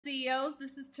CEOs.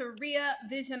 This is Taria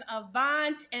Vision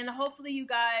Avant, and hopefully, you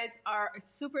guys are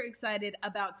super excited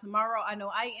about tomorrow. I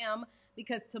know I am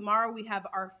because tomorrow we have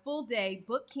our full day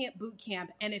boot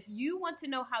camp. And if you want to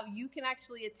know how you can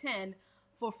actually attend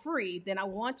for free, then I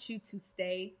want you to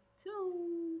stay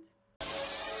tuned.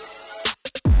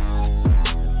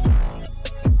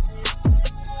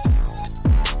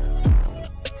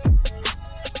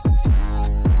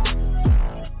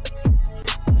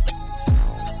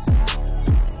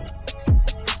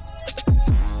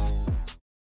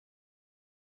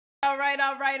 All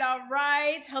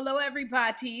right. Hello,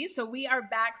 everybody. So we are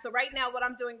back. So right now, what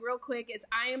I'm doing real quick is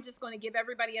I am just going to give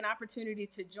everybody an opportunity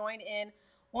to join in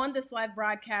on this live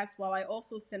broadcast while I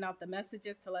also send out the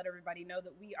messages to let everybody know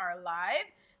that we are live.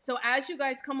 So as you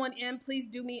guys come on in, please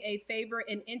do me a favor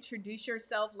and introduce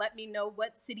yourself. Let me know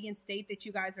what city and state that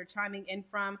you guys are chiming in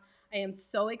from. I am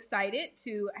so excited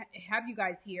to have you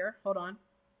guys here. Hold on.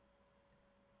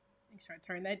 Make sure I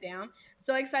turn that down.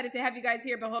 So excited to have you guys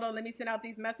here, but hold on, let me send out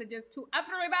these messages to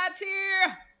everybody.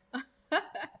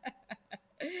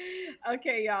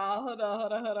 Okay, y'all. Hold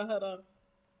on.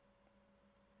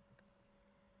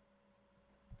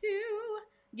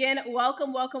 Again,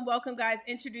 welcome, guys.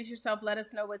 Introduce yourself. Let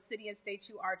us know what city and state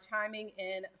you are chiming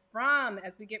in from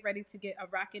as we get ready to get a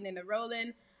rocking and a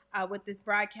rolling with this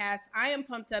broadcast. I am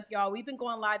pumped up, y'all. We've been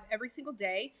going live every single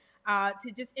day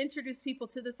to just introduce people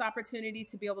to this opportunity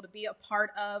to be able to be a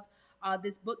part of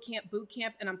this boot camp.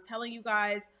 And I'm telling you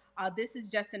guys, this is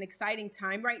just an exciting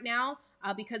time right now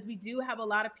because we do have a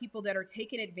lot of people that are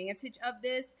taking advantage of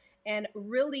this. And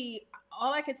really,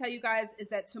 all I can tell you guys is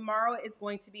that tomorrow is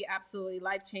going to be absolutely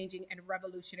life-changing and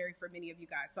revolutionary for many of you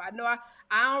guys. So I know I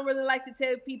don't really like to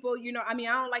tell people, I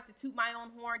don't like to toot my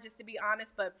own horn, just to be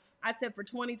honest. But I said for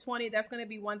 2020, that's going to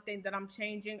be one thing that I'm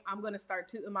changing. I'm going to start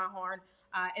tooting my horn.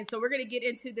 And so we're going to get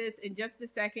into this in just a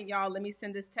second, y'all. Let me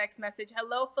send this text message.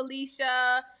 Hello,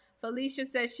 Felicia. Felicia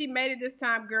says she made it this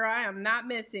time, girl. I am not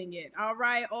missing it. All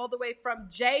right. All the way from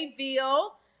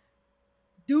Jayville,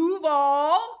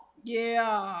 Duval. Yeah.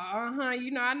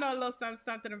 I know a little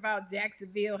something about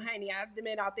Jacksonville, honey. I've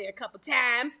been out there a couple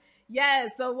times.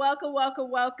 Yes. So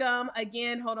welcome.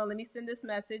 Again, hold on. Let me send this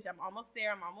message. I'm almost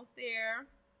there.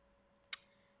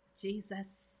 Jesus.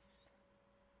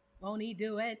 Won't he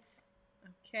do it?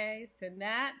 Okay, send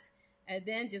that. And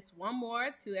then just one more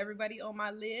to everybody on my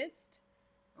list.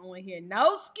 I want to hear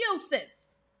no excuses.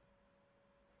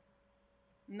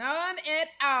 None at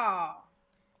all.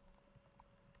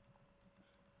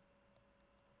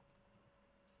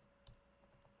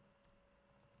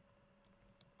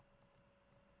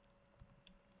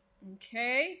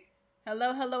 Okay.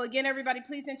 Hello again, everybody.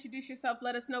 Please introduce yourself.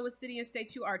 Let us know what city and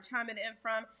state you are chiming in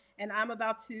from. And I'm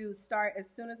about to start as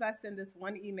soon as I send this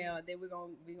one email. Then we're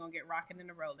gonna get rocking and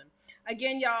rolling.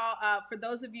 Again, y'all. For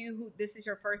those of you who this is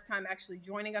your first time actually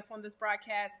joining us on this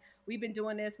broadcast, we've been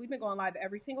doing this. We've been going live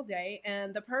every single day,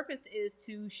 and the purpose is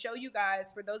to show you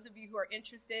guys. For those of you who are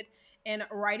interested in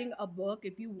writing a book,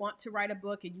 if you want to write a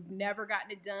book and you've never gotten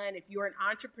it done, if you're an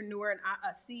entrepreneur, a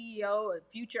CEO, a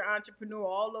future entrepreneur,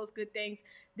 all those good things,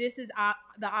 this is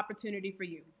the opportunity for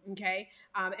you. Okay.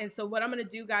 And so what I'm going to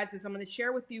do, guys, is I'm going to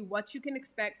share with you what you can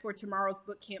expect for tomorrow's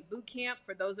boot camp.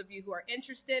 For those of you who are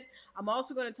interested, I'm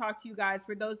also going to talk to you guys,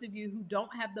 for those of you who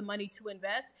don't have the money to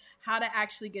invest, how to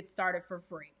actually get started for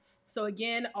free. So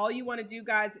again, all you want to do,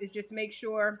 guys, is just make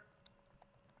sure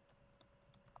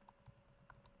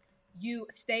you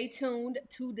stay tuned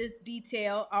to this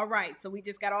detail. All right. So we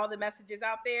just got all the messages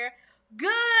out there. Good.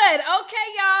 Okay,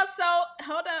 y'all. So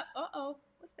hold up. Uh-oh.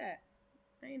 What's that?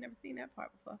 I ain't never seen that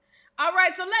part before. All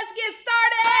right, so let's get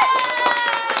started.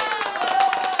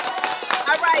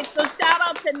 All right, so shout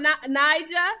out to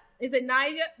Nija. Is it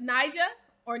Nija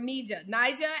or Nija?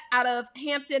 Nija out of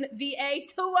Hampton, VA.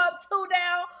 2 up, 2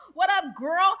 down. What up,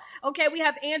 girl? Okay, we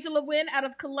have Angela Wynn out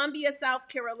of Columbia, South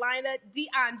Carolina.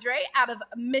 DeAndre out of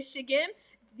Michigan.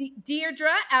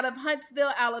 Deirdre out of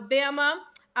Huntsville, Alabama.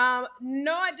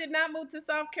 No, I did not move to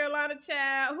South Carolina,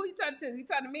 child. Who you talking to? You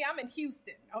talking to me? I'm in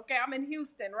Houston. Okay, I'm in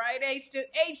Houston, right?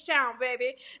 H-Town,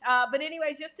 baby. But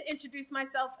anyways, just to introduce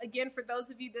myself again, for those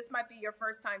of you, this might be your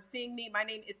first time seeing me. My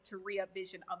name is Taria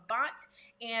Vision Avant.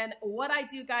 And what I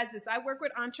do, guys, is I work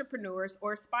with entrepreneurs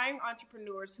or aspiring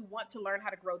entrepreneurs who want to learn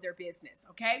how to grow their business,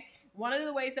 okay? One of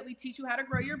the ways that we teach you how to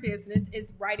grow your business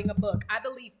is writing a book. I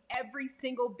believe every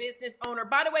single business owner,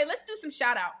 by the way, let's do some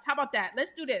shout outs. How about that?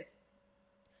 Let's do this.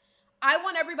 I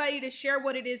want everybody to share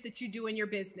what it is that you do in your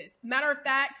business. Matter of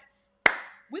fact,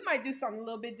 we might do something a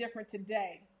little bit different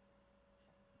today.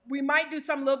 We might do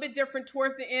something a little bit different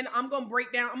towards the end. I'm going to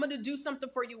break down. I'm going to do something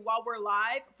for you while we're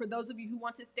live. For those of you who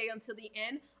want to stay until the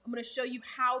end, I'm going to show you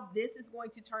how this is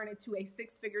going to turn into a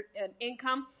six-figure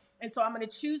income. And so I'm going to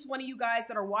choose one of you guys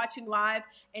that are watching live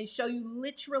and show you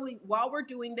literally while we're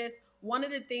doing this, one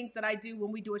of the things that I do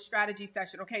when we do a strategy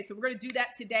session. Okay, so we're going to do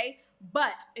that today.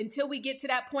 But until we get to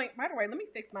that point, by the way, let me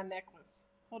fix my necklace.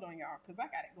 Hold on, y'all, because I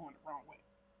got it going the wrong way.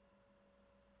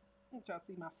 Let y'all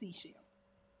see my seashell.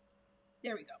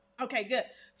 There we go. Okay, good.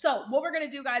 So what we're going to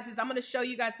do, guys, is I'm going to show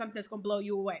you guys something that's going to blow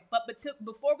you away. But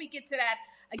before we get to that,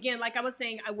 again, like I was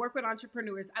saying, I work with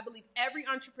entrepreneurs. I believe every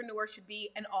entrepreneur should be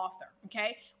an author,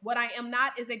 okay? What I am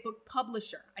not is a book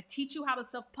publisher. I teach you how to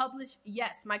self-publish.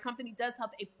 Yes, my company does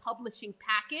have a publishing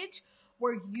package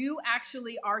where you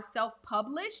actually are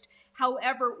self-published.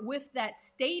 However, with that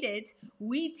stated,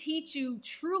 we teach you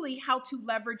truly how to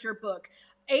leverage your book.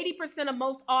 80% of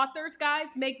most authors, guys,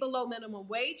 make below minimum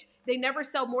wage. They never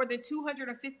sell more than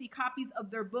 250 copies of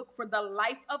their book for the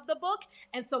life of the book.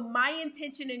 And so my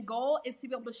intention and goal is to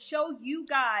be able to show you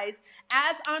guys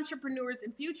as entrepreneurs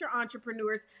and future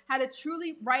entrepreneurs how to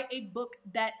truly write a book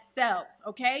that sells.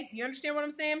 Okay? You understand what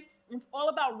I'm saying? It's all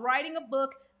about writing a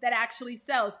book that actually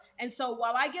sells. And so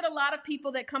while I get a lot of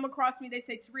people that come across me, they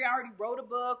say, Tari, I already wrote a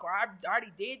book, or I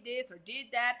already did this or did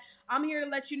that. I'm here to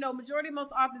let you know, majority of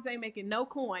most authors ain't making no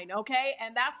coin, okay?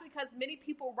 And that's because many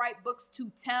people write books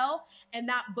to tell and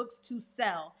not books to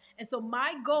sell. And so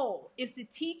my goal is to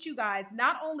teach you guys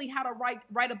not only how to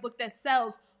write a book that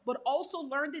sells, but also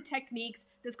learn the techniques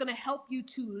that's going to help you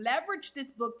to leverage this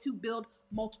book to build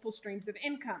multiple streams of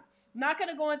income. I'm not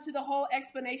going to go into the whole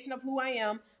explanation of who I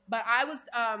am, but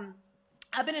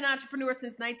I've been an entrepreneur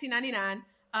since 1999.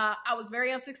 I was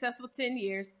very unsuccessful 10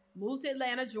 years, moved to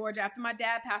Atlanta, Georgia after my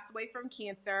dad passed away from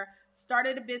cancer,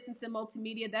 started a business in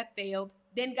multimedia that failed,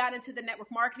 then got into the network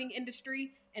marketing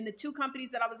industry. And the two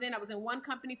companies that I was in one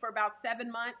company for about 7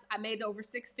 months. I made over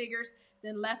six figures,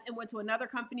 then left and went to another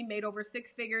company, made over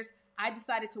six figures. I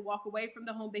decided to walk away from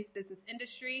the home-based business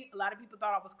industry. A lot of people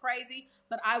thought I was crazy,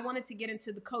 but I wanted to get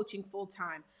into the coaching full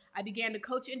time. I began to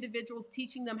coach individuals,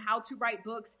 teaching them how to write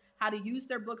books, how to use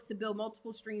their books to build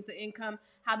multiple streams of income,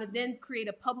 how to then create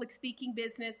a public speaking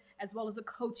business, as well as a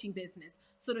coaching business.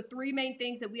 So the three main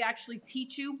things that we actually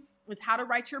teach you is how to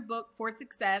write your book for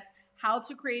success, how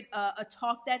to create a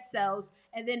talk that sells,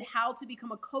 and then how to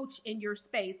become a coach in your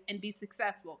space and be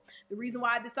successful. The reason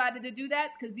why I decided to do that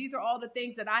is because these are all the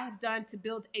things that I have done to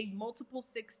build a multiple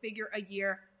six-figure a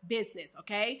year business,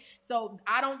 okay? So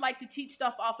I don't like to teach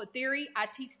stuff off of theory. I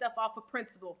teach stuff off of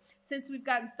principle. Since we've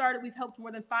gotten started, we've helped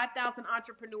more than 5,000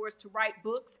 entrepreneurs to write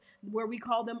books where we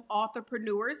call them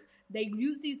authorpreneurs. They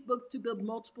use these books to build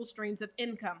multiple streams of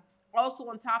income. Also,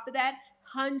 on top of that,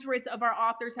 hundreds of our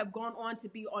authors have gone on to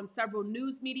be on several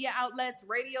news media outlets,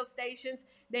 radio stations.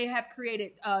 They have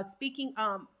created speaking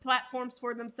platforms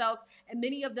for themselves, and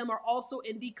many of them are also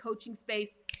in the coaching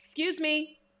space. Excuse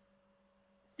me,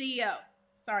 CEO.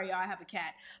 Sorry, y'all, I have a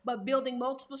cat. But building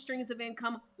multiple streams of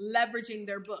income, leveraging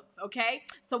their books, okay?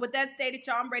 So with that stated,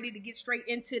 y'all, I'm ready to get straight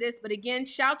into this. But again,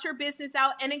 shout your business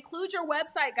out and include your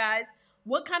website, guys.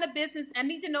 What kind of business? I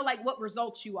need to know like what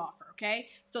results you offer, okay?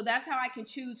 So that's how I can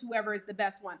choose whoever is the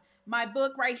best one. My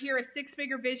book right here is Six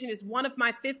Figure Vision, is one of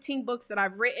my 15 books that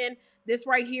I've written. This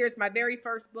right here is my very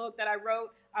first book that I wrote.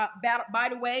 By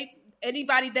the way,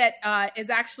 anybody that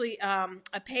is actually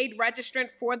a paid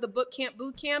registrant for the Bootcamp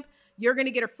Bootcamp, you're going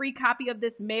to get a free copy of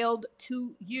this mailed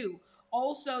to you.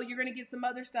 Also, you're going to get some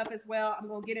other stuff as well. I'm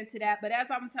going to get into that. But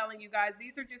as I'm telling you guys,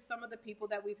 these are just some of the people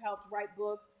that we've helped write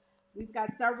books. We've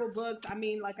got several books. I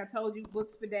mean, like I told you,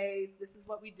 books for days. This is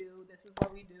what we do. This is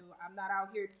what we do. I'm not out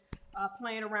here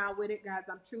playing around with it, guys.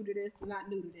 I'm true to this, not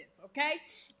new to this, okay?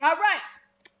 All right.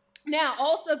 Now,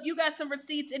 also, if you got some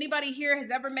receipts, anybody here has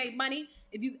ever made money?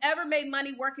 If you've ever made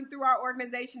money working through our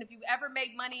organization, if you've ever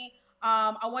made money,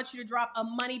 I want you to drop a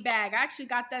money bag. I actually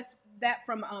got that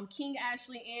from King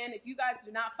Ashley Ann. If you guys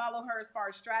do not follow her as far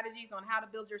as strategies on how to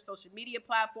build your social media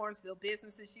platforms, build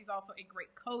businesses, she's also a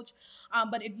great coach.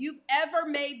 But if you've ever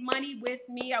made money with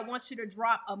me, I want you to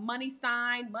drop a money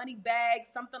sign, money bag,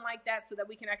 something like that, so that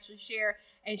we can actually share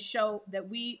and show that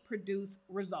we produce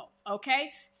results,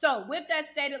 okay? So with that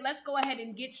stated, let's go ahead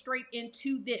and get straight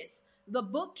into this. The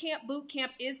Bootcamp Bootcamp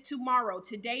is tomorrow.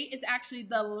 Today is actually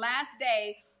the last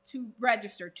day to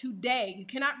register. Today. You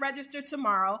cannot register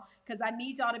tomorrow because I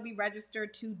need y'all to be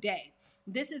registered today.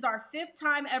 This is our 5th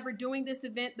time ever doing this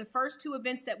event. The first 2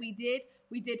 events that we did,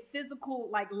 We did physical,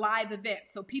 like live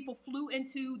events. So people flew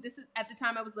into, this is at the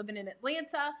time I was living in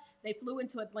Atlanta. They flew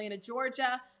into Atlanta,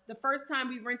 Georgia. The first time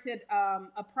we rented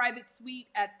a private suite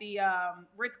at the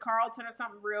Ritz-Carlton or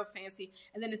something real fancy.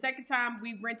 And then the second time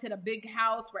we rented a big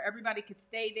house where everybody could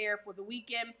stay there for the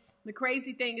weekend. The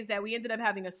crazy thing is that we ended up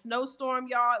having a snowstorm,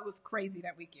 y'all. It was crazy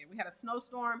that weekend. We had a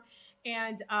snowstorm.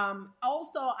 And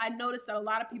also, I noticed that a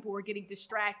lot of people were getting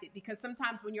distracted because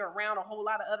sometimes when you're around a whole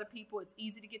lot of other people, it's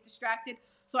easy to get distracted.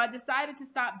 So I decided to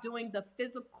stop doing the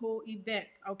physical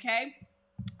events, okay?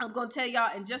 I'm going to tell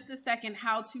y'all in just a second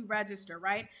how to register,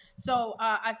 right? So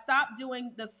I stopped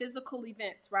doing the physical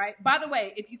events, right? By the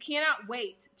way, if you cannot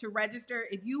wait to register,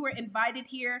 if you were invited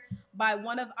here by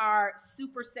one of our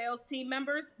super sales team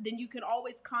members, then you can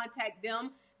always contact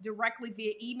them directly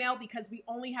via email because we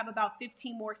only have about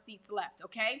 15 more seats left,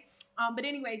 okay? But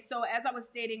anyway, so as I was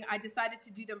stating, I decided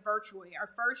to do them virtually. Our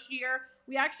first year,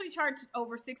 we actually charged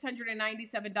over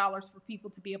 $697 for people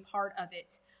to be a part of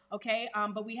it. Okay,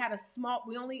 but we had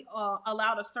we only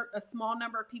allowed a small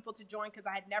number of people to join because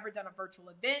I had never done a virtual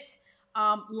event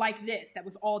like this that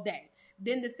was all day.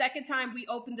 Then the second time we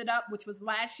opened it up, which was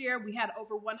last year, we had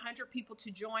over 100 people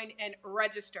to join and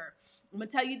register. I'm gonna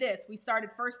tell you this, we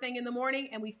started first thing in the morning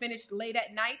and we finished late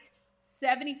at night.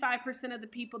 75% of the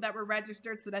people that were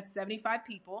registered, so that's 75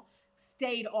 people,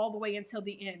 stayed all the way until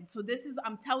the end. So this is,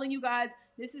 I'm telling you guys,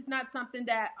 this is not something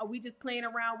that we just playing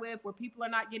around with where people are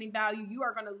not getting value. You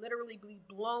are going to literally be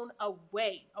blown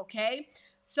away, okay?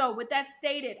 So with that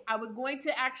stated, I was going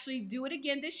to actually do it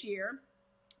again this year,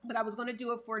 but I was going to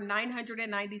do it for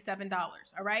 $997,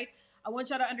 all right? I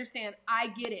want y'all to understand, I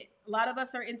get it. A lot of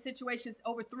us are in situations,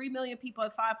 over 3 million people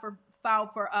have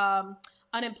filed for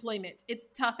unemployment. It's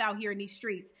tough out here in these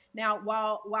streets. Now,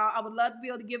 while I would love to be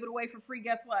able to give it away for free,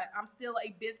 guess what? I'm still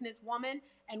a businesswoman.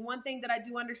 And one thing that I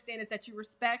do understand is that you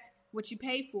respect what you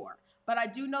pay for. But I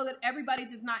do know that everybody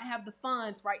does not have the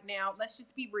funds right now, let's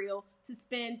just be real, to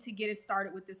spend to get it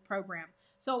started with this program.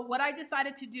 So what I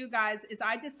decided to do, guys, is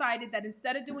I decided that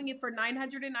instead of doing it for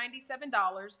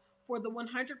 $997, for the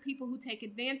 100 people who take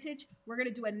advantage, we're going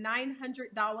to do a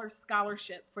 $900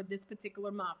 scholarship for this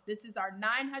particular month. This is our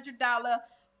 $900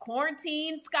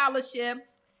 quarantine scholarship,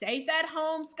 safe at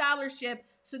home scholarship,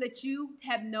 so that you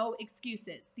have no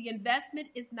excuses. The investment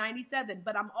is $97,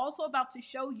 but I'm also about to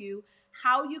show you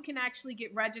how you can actually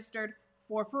get registered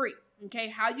for free. Okay,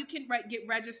 how you can get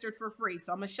registered for free.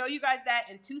 So I'm going to show you guys that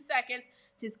in 2 seconds.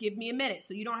 Just give me a minute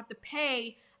so you don't have to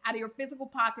pay out of your physical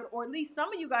pocket, or at least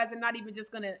some of you guys are not even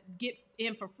just going to get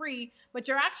in for free, but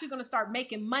you're actually going to start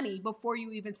making money before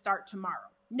you even start tomorrow.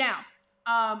 Now,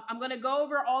 I'm going to go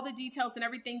over all the details and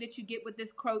everything that you get with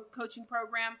this coaching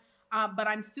program, but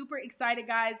I'm super excited,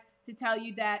 guys, to tell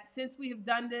you that since we have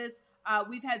done this,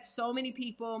 we've had so many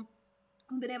people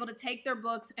who've been able to take their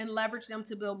books and leverage them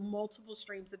to build multiple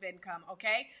streams of income,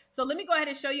 okay? So let me go ahead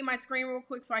and show you my screen real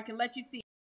quick so I can let you see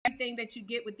everything that you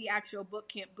get with the actual boot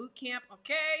camp,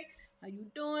 okay? How you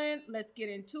doing? Let's get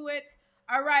into it.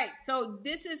 All right, so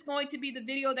this is going to be the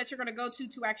video that you're going to go to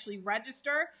actually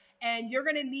register, and you're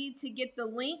going to need to get the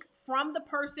link from the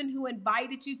person who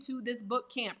invited you to this boot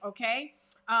camp, okay?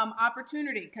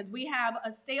 Opportunity, because we have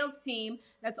a sales team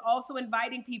that's also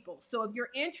inviting people. So if you're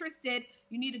interested,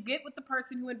 you need to get with the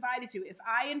person who invited you. If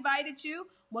I invited you,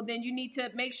 well, then you need to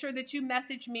make sure that you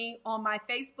message me on my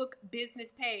Facebook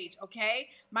business page, okay?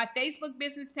 My Facebook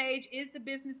business page is the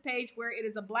business page where it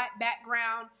is a black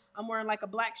background. I'm wearing like a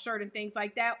black shirt and things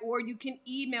like that, or you can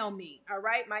email me, all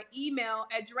right? My email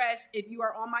address, if you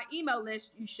are on my email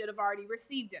list, you should have already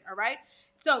received it, all right?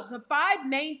 So the 5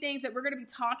 main things that we're going to be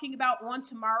talking about on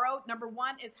tomorrow, number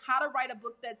 1 is how to write a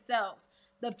book that sells.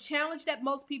 The challenge that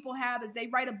most people have is they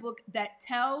write a book that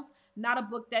tells, not a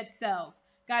book that sells.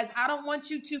 Guys, I don't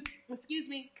want you to, excuse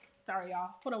me, sorry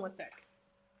y'all, hold on one sec.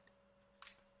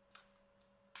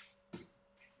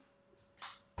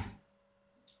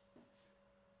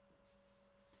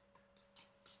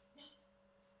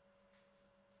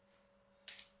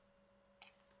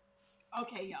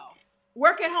 Okay, y'all.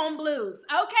 Work at home blues.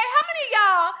 Okay, how many of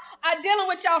y'all are dealing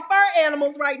with y'all fur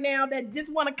animals right now that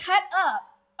just want to cut up?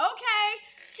 Okay,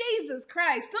 Jesus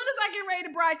Christ. Soon as I get ready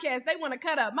to broadcast, they want to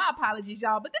cut up. My apologies,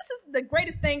 y'all. But this is the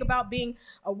greatest thing about being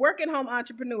a work at home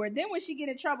entrepreneur. Then when she get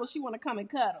in trouble, she want to come and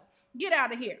cuddle. Get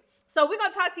out of here. So we're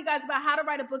going to talk to you guys about how to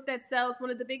write a book that sells. One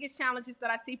of the biggest challenges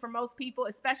that I see for most people,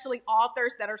 especially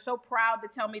authors that are so proud to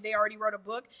tell me they already wrote a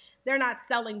book, they're not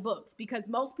selling books because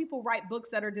most people write books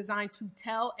that are designed to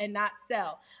tell and not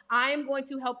sell. I am going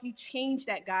to help you change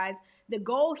that, guys. The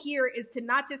goal here is to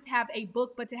not just have a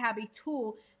book, but to have a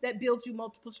tool that builds you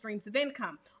multiple streams of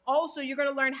income. Also, you're going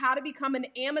to learn how to become an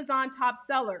Amazon top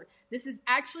seller. This is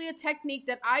actually a technique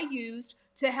that I used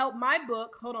to help my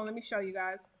book. Hold on, let me show you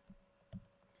guys.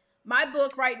 My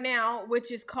book right now,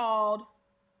 which is called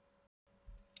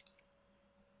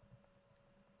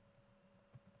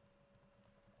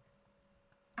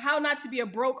How Not to Be a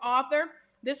Broke Author.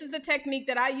 This is the technique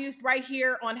that I used right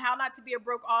here on How Not to Be a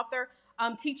Broke Author.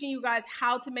 I'm teaching you guys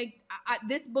how to make,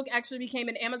 this book actually became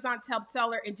an Amazon top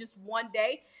seller in just one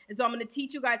day. And so I'm going to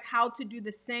teach you guys how to do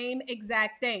the same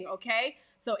exact thing, okay?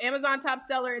 So Amazon top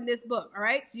seller in this book, all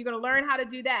right? So you're going to learn how to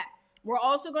do that. We're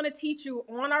also going to teach you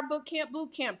on our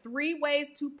bootcamp 3 ways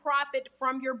to profit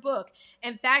from your book.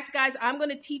 In fact, guys, I'm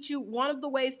going to teach you one of the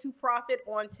ways to profit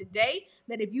on today,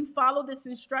 that if you follow this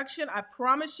instruction, I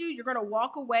promise you, you're going to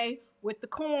walk away with the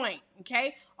coin,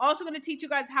 okay? Also going to teach you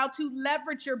guys how to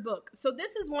leverage your book. So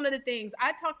this is one of the things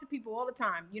I talk to people all the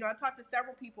time. You know, I talk to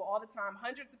several people all the time,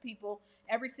 hundreds of people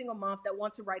every single month that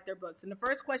want to write their books. And the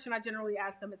first question I generally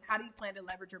ask them is, how do you plan to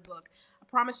leverage your book? I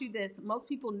promise you this, most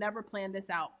people never plan this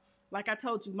out. Like I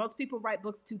told you, most people write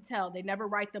books to tell. They never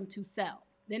write them to sell.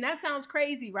 Then that sounds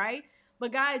crazy, right?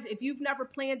 But guys, if you've never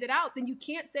planned it out, then you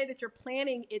can't say that you're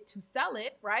planning it to sell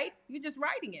it, right? You're just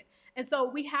writing it. And so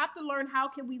we have to learn, how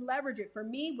can we leverage it? For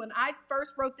me, when I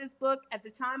first wrote this book, at the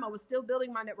time I was still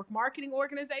building my network marketing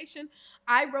organization.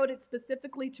 I wrote it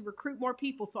specifically to recruit more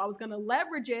people. So I was going to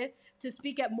leverage it to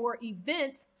speak at more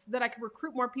events so that I could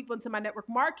recruit more people into my network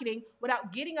marketing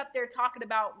without getting up there talking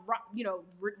about, you know,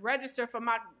 register for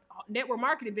my network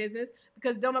marketing business,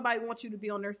 because don't nobody want you to be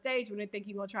on their stage when they think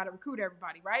you're going to try to recruit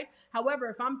everybody, right? However,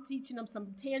 if I'm teaching them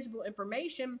some tangible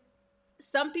information,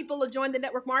 some people will join the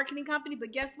network marketing company,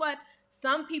 but guess what?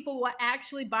 Some people will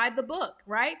actually buy the book,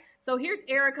 right? So here's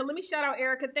Erica. Let me shout out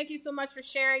Erica. Thank you so much for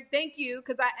sharing. Thank you,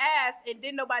 because I asked and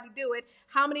didn't nobody do it.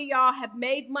 How many of y'all have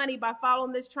made money by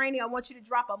following this training? I want you to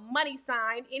drop a money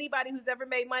sign. Anybody who's ever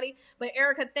made money. But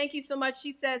Erica, thank you so much.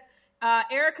 She says,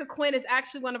 Erica Quinn is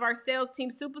actually one of our sales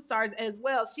team superstars as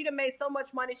well. She done made so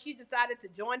much money, she decided to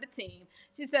join the team.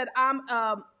 She said,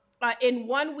 in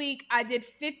 1 week, I did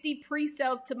 50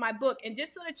 pre-sales to my book. And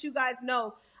just so that you guys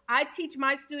know, I teach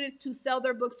my students to sell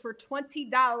their books for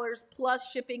 $20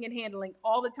 plus shipping and handling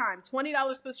all the time.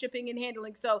 $20 plus shipping and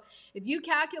handling. So if you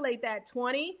calculate that,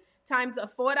 20 times a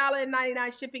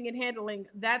 $4.99 shipping and handling,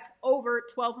 that's over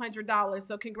 $1,200.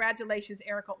 So congratulations,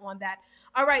 Erica, on that.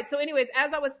 All right. So anyways,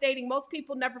 as I was stating, most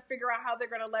people never figure out how they're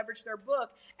going to leverage their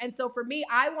book. And so for me,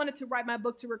 I wanted to write my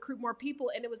book to recruit more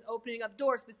people, and it was opening up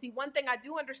doors. But see, one thing I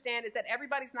do understand is that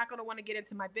everybody's not going to want to get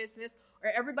into my business, or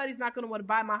everybody's not going to want to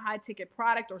buy my high ticket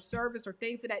product or service or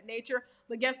things of that nature.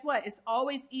 But guess what? It's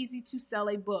always easy to sell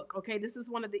a book. Okay. This is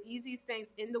one of the easiest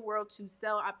things in the world to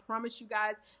sell. I promise you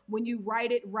guys, when you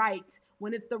write it right,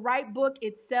 when it's the right book,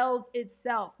 it sells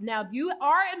itself. Now, if you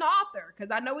are an author, because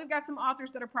I know we've got some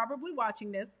authors that are probably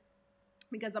watching this,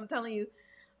 because I'm telling you,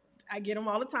 I get them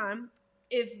all the time.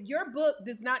 If your book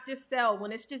does not just sell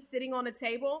when it's just sitting on a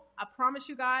table, I promise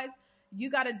you guys,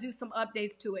 you got to do some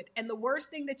updates to it. And the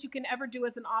worst thing that you can ever do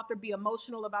as an author, be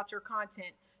emotional about your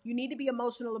content. You need to be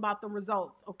emotional about the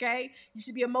results, okay? You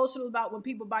should be emotional about when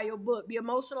people buy your book. Be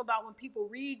emotional about when people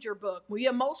read your book. Be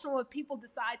emotional when people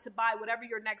decide to buy whatever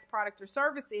your next product or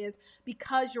service is,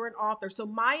 because you're an author. So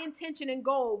my intention and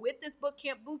goal with this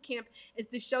bootcamp is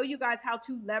to show you guys how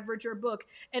to leverage your book.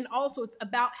 And also, it's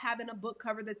about having a book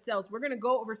cover that sells. We're going to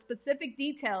go over specific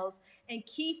details and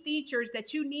key features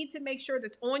that you need to make sure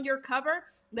that's on your cover,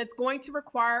 that's going to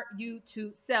require you to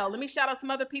sell. Let me shout out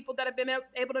some other people that have been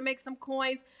able to make some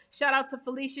coins. Shout out to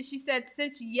Felicia. She said,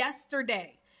 since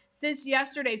yesterday,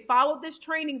 followed this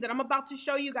training that I'm about to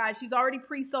show you guys. She's already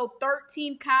pre-sold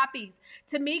 13 copies.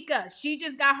 Tamika, she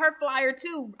just got her flyer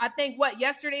too. I think,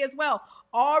 yesterday as well.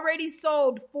 Already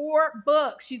sold 4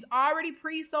 books. She's already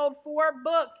pre-sold 4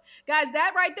 books. Guys,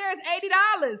 that right there is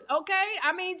 $80, okay?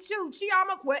 I mean, shoot, she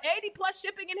almost, 80 plus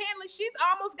shipping and handling, she's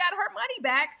almost got her money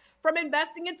back from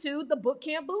investing into the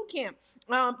bootcamp.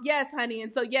 Yes, honey.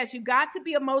 And so, yes, you got to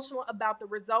be emotional about the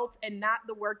results and not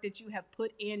the work that you have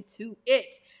put into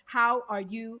it. How are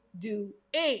you doing?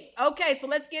 Okay, so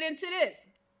let's get into this.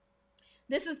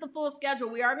 This is the full schedule.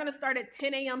 We are going to start at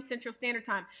 10 a.m. Central Standard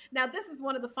Time. Now, this is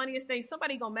one of the funniest things.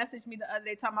 Somebody going to message me the other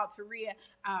day talking about, Taria,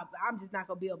 I'm just not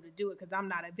going to be able to do it because I'm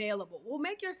not available. Well,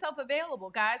 make yourself available,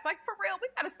 guys. Like, for real, we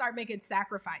got to start making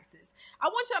sacrifices. I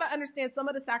want y'all to understand some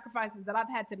of the sacrifices that I've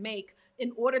had to make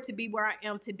in order to be where I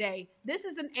am today. This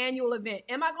is an annual event.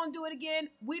 Am I going to do it again?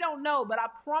 We don't know, but I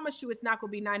promise you it's not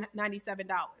going to be $97.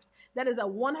 That is a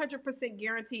 100%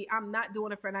 guarantee. I'm not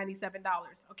doing it for $97,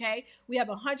 okay? We have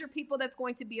 100 people that's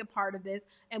going to be a part of this,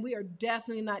 and we are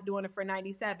definitely not doing it for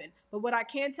 97. But what I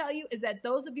can tell you is that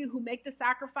those of you who make the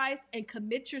sacrifice and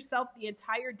commit yourself the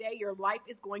entire day, your life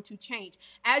is going to change.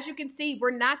 As you can see,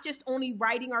 we're not just only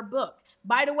writing our book.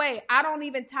 By the way, I don't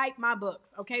even type my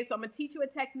books, okay? So I'm gonna teach you a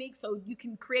technique so you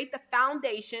can create the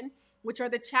foundation, which are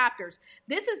the chapters.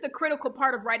 This is the critical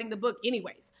part of writing the book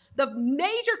anyways. The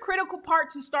major critical part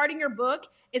to starting your book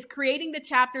is creating the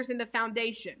chapters in the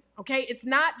foundation, okay? It's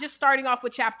not just starting off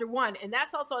with chapter 1, and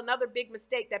that's also another big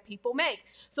mistake that people make.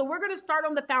 So we're gonna start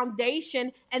on the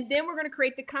foundation, and then we're gonna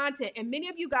create the content. And many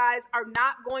of you guys are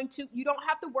not going to, you don't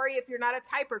have to worry if you're not a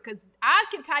typer, because I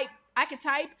can type,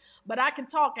 but I can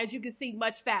talk, as you can see,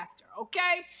 much faster,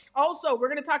 okay? Also, we're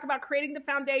going to talk about creating the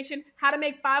foundation, how to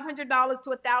make $500 to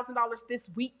 $1,000 this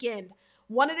weekend.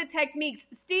 One of the techniques,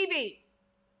 Stevie,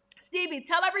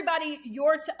 tell everybody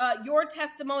your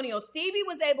testimonial. Stevie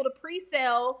was able to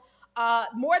pre-sell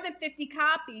more than 50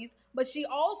 copies, but she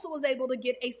also was able to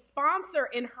get a sponsor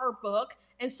in her book.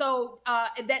 And so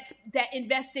that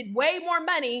invested way more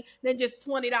money than just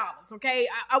 $20. Okay,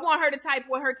 I want her to type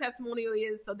what her testimonial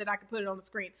is so that I can put it on the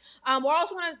screen. We're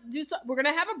also going to do we're going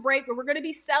to have a break, but we're going to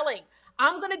be selling.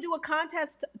 I'm going to do a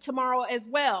contest tomorrow as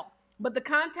well, but the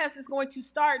contest is going to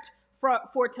start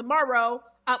for tomorrow.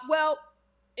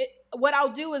 What I'll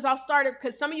do is I'll start it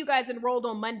because some of you guys enrolled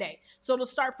on Monday. So it'll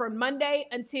start from Monday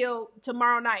until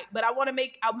tomorrow night. But I want to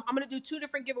I'm going to do 2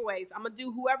 different giveaways. I'm going to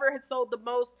do whoever has sold the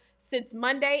most since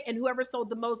Monday and whoever sold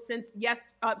the most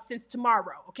since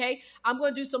tomorrow. Okay. I'm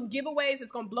going to do some giveaways.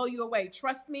 It's going to blow you away.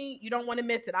 Trust me. You don't want to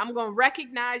miss it. I'm going to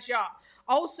recognize y'all.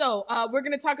 Also, we're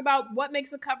going to talk about what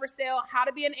makes a cover sale, how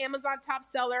to be an Amazon top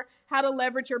seller, how to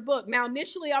leverage your book. Now,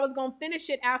 initially, I was going to finish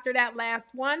it after that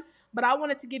last one, but I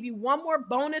wanted to give you one more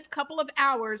bonus couple of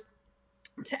hours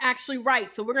to actually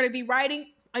write. So we're going to be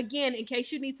writing again in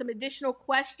case you need some additional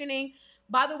questioning.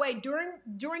 By the way,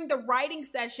 during the writing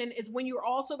session is when you're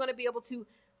also going to be able to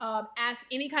ask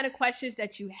any kind of questions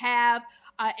that you have.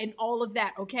 And all of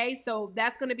that, okay? So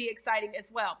that's going to be exciting as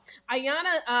well.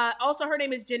 Ayana, also her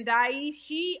name is Jendai.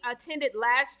 She attended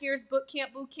last year's boot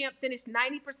camp, finished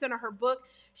 90% of her book.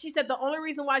 She said the only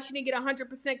reason why she didn't get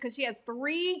 100% because she has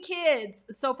 3 kids.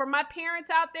 So for my parents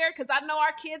out there, because I know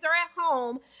our kids are at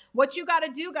home, what you got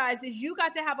to do, guys, is you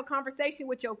got to have a conversation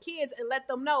with your kids and let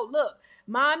them know, look,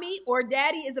 mommy or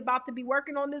daddy is about to be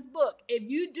working on this book. If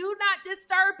you do not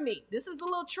disturb me, this is a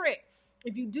little trick.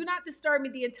 If you do not disturb me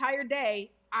the entire day,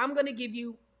 I'm going to give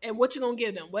you, and what you're going to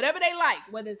give them, whatever they like,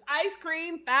 whether it's ice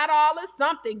cream, $5,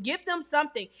 something, give them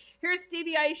something. Here's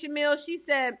Stevie Aisha Mills. She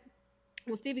said,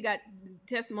 well, Stevie got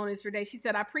testimonies for today. She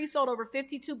said, I pre-sold over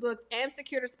 52 books and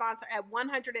secured a sponsor at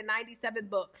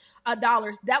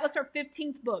 $197. That was her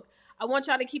 15th book. I want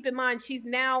y'all to keep in mind, she's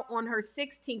now on her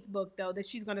 16th book, though, that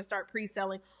she's going to start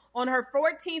pre-selling. On her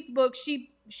 14th book, she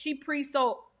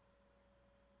pre-sold.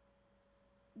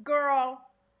 Girl.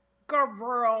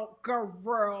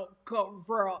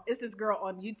 It's this girl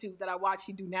on YouTube that I watch.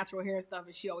 She do natural hair stuff,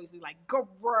 and she always be like,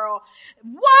 girl.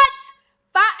 What?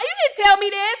 You didn't tell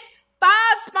me this. 5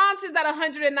 sponsors at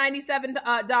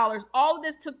 $197. All of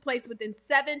this took place within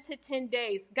 7 to 10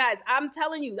 days. Guys, I'm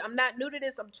telling you, I'm not new to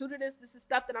this. I'm true to this. This is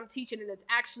stuff that I'm teaching, and it's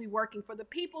actually working for the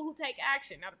people who take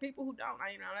action. Now, the people who don't,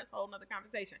 that's a whole nother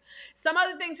conversation. Some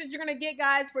other things that you're going to get,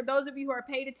 guys, for those of you who are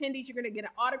paid attendees, you're going to get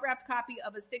an autographed copy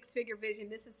of A 6-Figure Vision.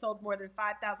 This has sold more than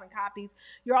 5,000 copies.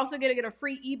 You're also going to get a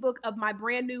free ebook of my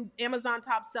brand new Amazon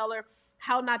top seller,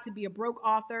 How Not to Be a Broke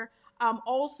Author.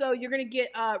 Also, you're going to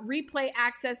get replay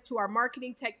access to our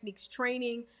marketing techniques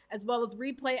training, as well as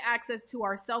replay access to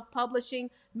our self-publishing.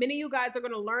 Many of you guys are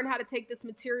going to learn how to take this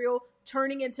material,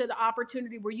 turning into the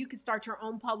opportunity where you can start your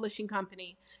own publishing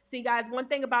company. See, guys, one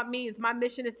thing about me is my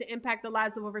mission is to impact the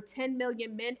lives of over 10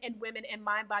 million men and women in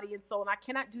mind, body, and soul. And I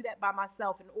cannot do that by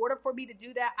myself. In order for me to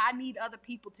do that, I need other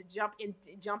people to jump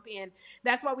in.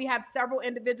 That's why we have several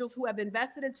individuals who have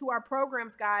invested into our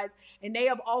programs, guys, and they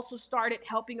have also started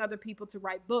helping other people to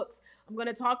write books. I'm going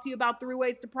to talk to you about 3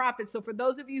 ways to profit. So for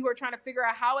those of you who are trying to figure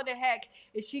out how in the heck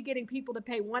is she getting people to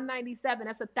pay $197,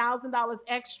 that's $1,000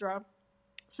 extra.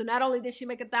 So not only did she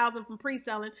make $1,000 from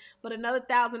pre-selling, but another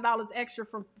 $1,000 extra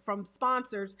from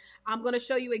sponsors. I'm going to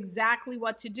show you exactly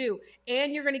what to do.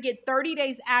 And you're going to get 30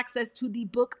 days access to the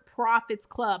Book Profits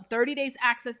Club. 30 days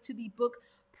access to the Book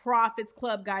Profits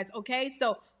Club, guys. Okay,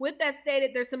 so with that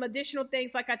stated, there's some additional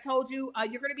things. Like I told you,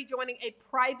 you're going to be joining a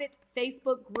private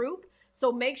Facebook group. So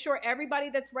make sure everybody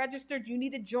that's registered, you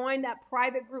need to join that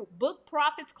private group. Book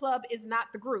Profits Club is not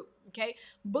the group. Okay.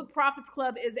 Book Profits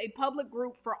Club is a public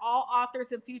group for all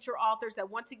authors and future authors that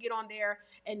want to get on there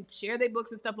and share their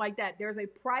books and stuff like that. There's a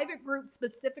private group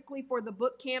specifically for the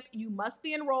book camp. You must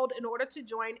be enrolled in order to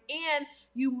join, and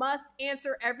you must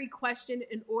answer every question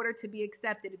in order to be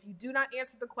accepted. If you do not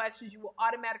answer the questions, you will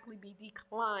automatically be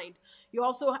declined.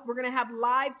 We're going to have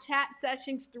live chat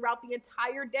sessions throughout the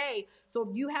entire day. So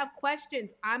if you have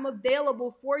questions, I'm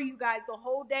available for you guys the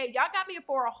whole day. Y'all got me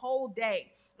for a whole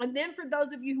day. And then for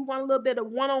those of you who want a little bit of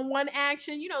one-on-one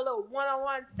action, a little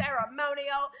one-on-one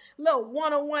ceremonial, little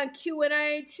one-on-one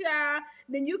Q&A,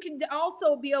 then you can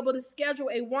also be able to schedule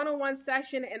a one-on-one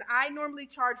session. And I normally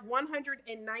charge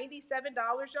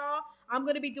 $197, y'all. I'm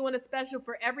going to be doing a special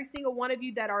for every single one of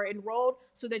you that are enrolled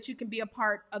so that you can be a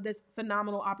part of this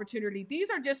phenomenal opportunity.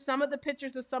 These are just some of the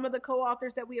pictures of some of the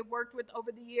co-authors that we have worked with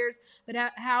over the years. But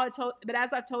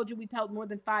as I've told you, we've told more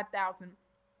than 5,000.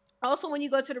 Also, when you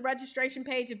go to the registration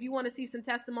page, if you want to see some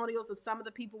testimonials of some of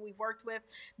the people we worked with,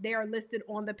 they are listed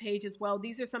on the page as well.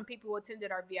 These are some people who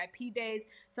attended our VIP days.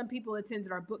 Some people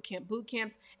attended our boot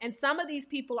camps. And some of these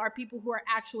people are people who are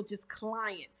actual just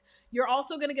clients. You're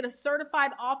also going to get a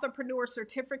certified authorpreneur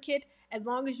certificate as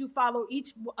long as you follow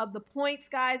each of the points,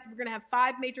 guys. We're going to have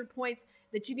 5 major points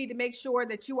that you need to make sure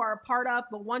that you are a part of.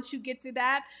 But once you get to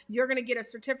that, you're going to get a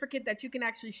certificate that you can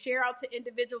actually share out to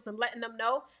individuals and letting them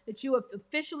know that you have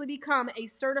officially become a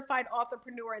certified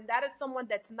authorpreneur. And that is someone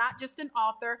that's not just an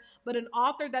author, but an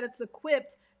author that is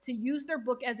equipped to use their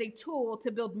book as a tool to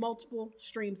build multiple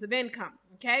streams of income.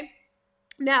 Okay.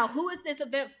 Now, who is this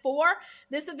event for?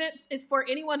 This event is for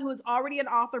anyone who is already an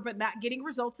author but not getting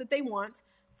results that they want.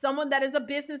 Someone that is a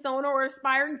business owner or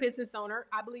aspiring business owner.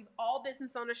 I believe all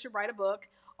business owners should write a book.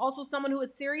 Also, someone who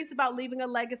is serious about leaving a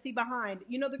legacy behind.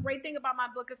 The great thing about my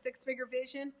book, A Six-Figure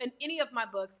Vision, and any of my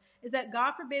books, is that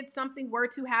God forbid something were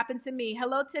to happen to me.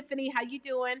 Hello, Tiffany. How you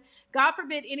doing? God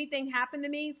forbid anything happened to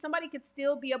me. Somebody could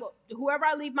still be able, whoever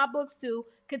I leave my books to,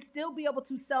 could still be able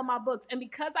to sell my books. And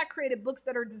because I created books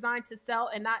that are designed to sell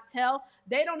and not tell,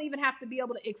 they don't even have to be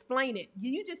able to explain it.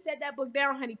 You just set that book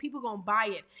down, honey. People going to buy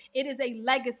it. It is a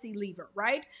legacy lever,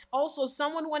 right? Also,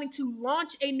 someone wanting to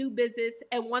launch a new business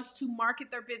and wants to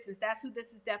market their business. That's who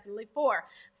this is definitely for.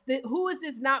 Who is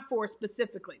this not for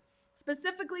specifically?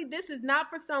 Specifically, this is not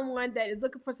for someone that is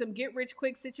looking for some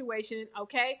get-rich-quick situation,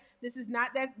 okay? This is not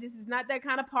that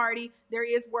kind of party. There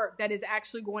is work that is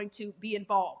actually going to be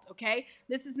involved, okay?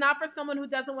 This is not for someone who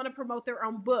doesn't want to promote their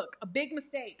own book. A big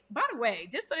mistake. By the way,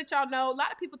 just so that y'all know, a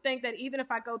lot of people think that even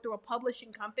if I go through a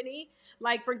publishing company,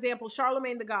 like, for example,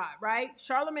 Charlemagne the God, right?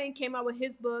 Charlemagne came out with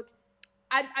his book.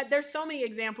 There's so many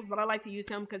examples, but I like to use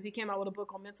him because he came out with a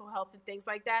book on mental health and things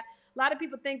like that. A lot of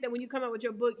people think that when you come out with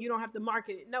your book, you don't have to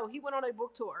market it. No, he went on a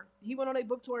book tour. He went on a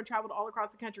book tour and traveled all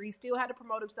across the country. He still had to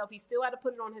promote himself. He still had to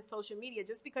put it on his social media.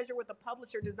 Just because you're with a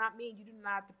publisher does not mean you do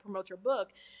not have to promote your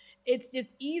book. It's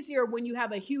just easier when you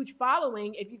have a huge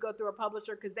following if you go through a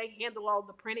publisher because they handle all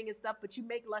the printing and stuff, but you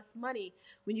make less money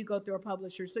when you go through a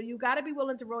publisher. So you got to be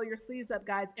willing to roll your sleeves up,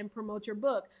 guys, and promote your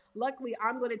book. Luckily,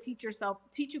 I'm going to teach you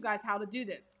guys how to do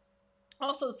this.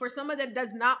 Also, for someone that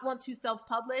does not want to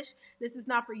self-publish, this is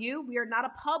not for you. We are not a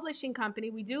publishing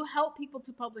company. We do help people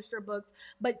to publish their books,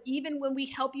 but even when we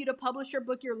help you to publish your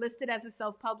book, you're listed as a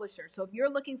self-publisher. So if you're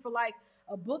looking for like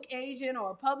a book agent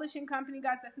or a publishing company,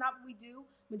 guys, that's not what we do.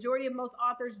 Majority of most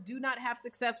authors do not have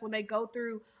success when they go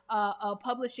through a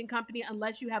publishing company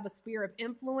unless you have a sphere of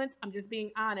influence. I'm just being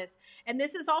honest. And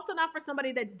this is also not for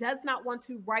somebody that does not want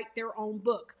to write their own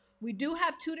book. We do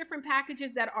have 2 different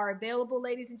packages that are available,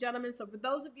 ladies and gentlemen. So for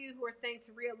those of you who are saying,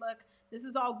 Taria, look, this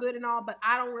is all good and all, but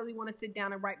I don't really want to sit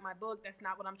down and write my book. That's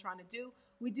not what I'm trying to do.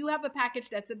 We do have a package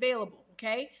that's available,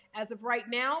 okay? As of right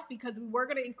now, because we were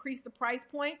going to increase the price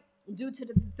point due to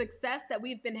the success that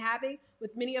we've been having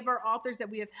with many of our authors that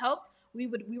we have helped, we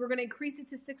were going to increase it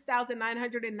to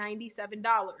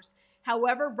 $6,997.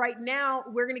 However, right now,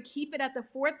 we're going to keep it at the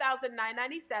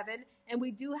 $4,997, and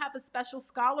we do have a special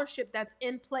scholarship that's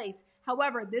in place.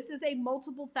 However, this is a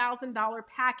multiple $1,000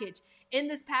 package. In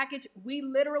this package, we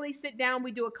literally sit down,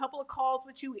 we do a couple of calls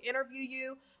with you, we interview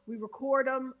you, we record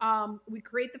them, we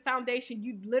create the foundation.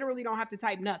 You literally don't have to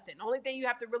type nothing. The only thing you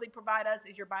have to really provide us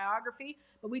is your biography,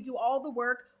 but we do all the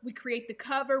work. We create the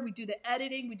cover, we do the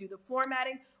editing, we do the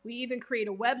formatting. We even create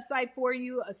a website for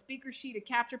you, a speaker sheet, a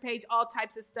capture page, all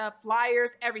types of stuff,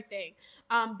 flyers, everything.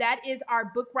 That is our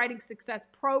book writing success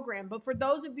program. But for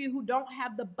those of you who don't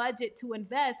have the budget to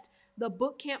invest, the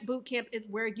Book Camp Bootcamp is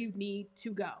where you need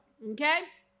to go. Okay?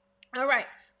 All right.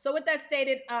 So with that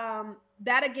stated,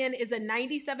 that again is a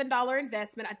 $97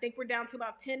 investment. I think we're down to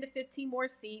about 10 to 15 more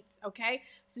seats. Okay.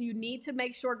 So you need to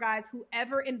make sure, guys,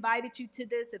 whoever invited you to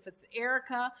this, if it's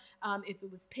Erica, if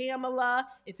it was Pamela,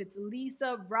 if it's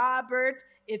Lisa, Robert,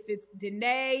 if it's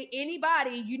Danae,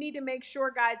 anybody, you need to make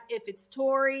sure, guys, if it's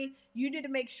Tori, you need to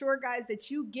make sure, guys,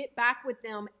 that you get back with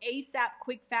them ASAP,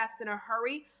 quick, fast, in a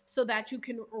hurry, so that you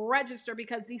can register,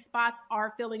 because these spots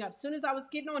are filling up. As soon as I was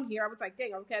getting on here, I was like,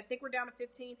 dang, okay, I think we're down to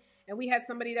 15. And we had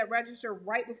somebody that registered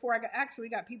right before we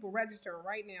got people registering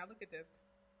right now. Look at this.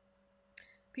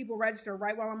 People register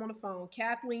right while I'm on the phone.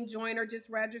 Kathleen Joyner just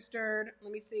registered.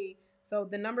 Let me see. So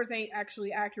the numbers ain't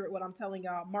actually accurate, what I'm telling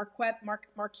y'all.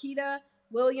 Marquita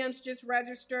Williams just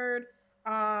registered.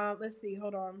 Let's see.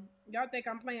 Hold on. Y'all think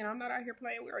I'm playing. I'm not out here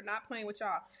playing. We are not playing with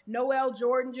y'all. Noelle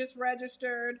Jordan just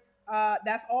registered.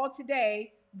 That's all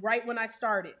today, right when I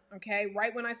started. Okay,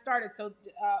 right when I started. So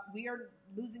we are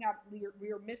losing out.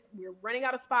 We're running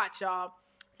out of spots, y'all.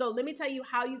 So let me tell you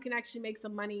how you can actually make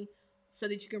some money, so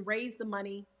that you can raise the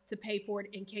money to pay for it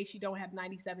in case you don't have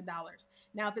 $97.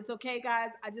 Now, if it's okay, guys,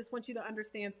 I just want you to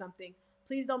understand something.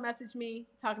 Please don't message me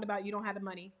talking about you don't have the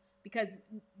money, because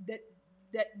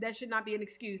that should not be an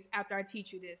excuse after I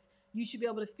teach you this. You should be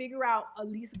able to figure out at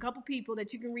least a couple people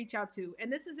that you can reach out to.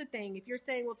 And this is the thing. If you're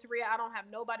saying, well, Taria, I don't have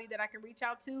nobody that I can reach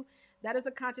out to, that is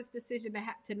a conscious decision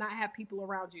to not have people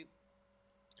around you.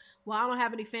 Well, I don't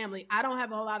have any family. I don't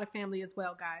have a lot of family as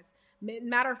well, guys.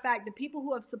 Matter of fact, the people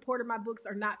who have supported my books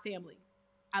are not family.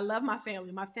 I love my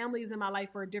family. My family is in my life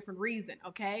for a different reason,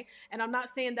 okay? And I'm not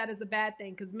saying that is a bad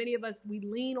thing, because many of us, we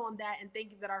lean on that and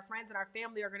thinking that our friends and our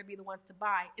family are going to be the ones to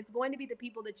buy. It's going to be the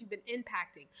people that you've been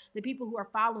impacting, the people who are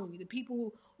following you, the people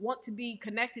who want to be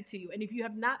connected to you. And if you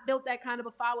have not built that kind of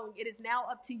a following, it is now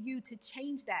up to you to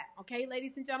change that, okay,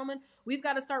 ladies and gentlemen? We've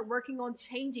got to start working on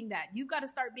changing that. You've got to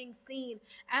start being seen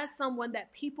as someone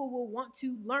that people will want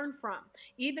to learn from,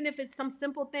 even if it's some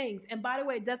simple things. And by the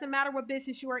way, it doesn't matter what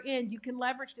business you are in, you can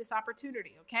leverage this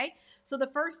opportunity, okay? So the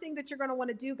first thing that you're going to want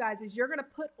to do, guys, is you're going to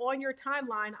put on your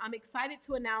timeline, I'm excited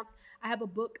to announce I have a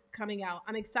book coming out.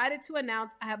 I'm excited to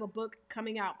announce I have a book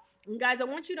coming out. And guys, I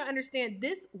want you to understand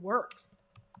this works.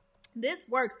 This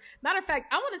works. Matter of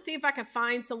fact, I want to see if I can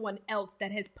find someone else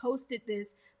that has posted this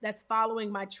that's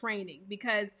following my training,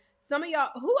 because some of y'all,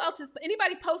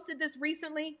 anybody posted this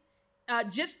recently?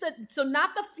 So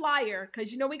not the flyer,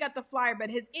 because we got the flyer,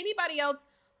 but has anybody else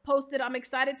posted? I'm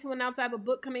excited to announce I have a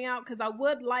book coming out, because I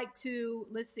would like to,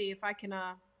 let's see if I can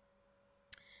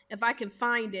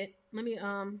find it. Let me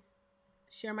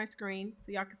share my screen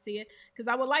so y'all can see it, because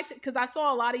I would like to, because I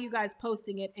saw a lot of you guys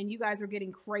posting it and you guys are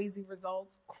getting crazy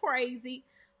results. Crazy.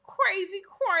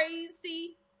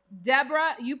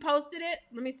 Deborah, you posted it.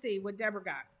 Let me see what Deborah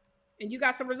got. And you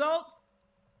got some results?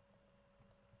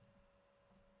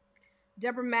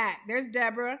 Deborah Mack. There's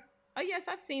Deborah. Oh, yes,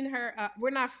 I've seen her.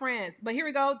 We're not friends, but here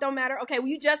we go. Don't matter. Okay, well,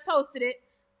 you just posted it.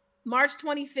 March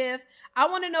 25th. I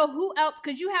want to know who else,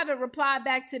 because you haven't replied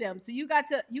back to them. So you got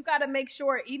to make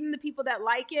sure, even the people that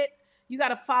like it, you got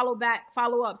to follow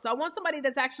up. So I want somebody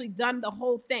that's actually done the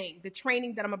whole thing, the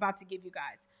training that I'm about to give you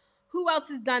guys. Who else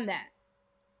has done that?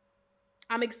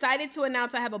 I'm excited to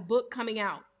announce I have a book coming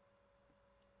out.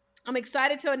 I'm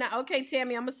excited to announce. Okay,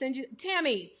 Tammy, I'm going to send you.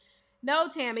 Tammy. No,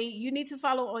 Tammy, you need to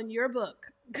follow on your book.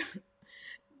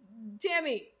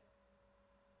 Tammy,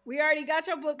 we already got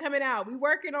your book coming out. We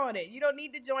working on it. You don't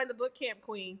need to join the book camp,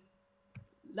 Queen.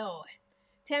 Lord.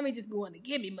 Tammy just be wanting to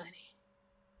give me money.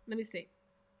 Let me see.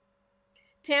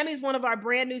 Tammy's one of our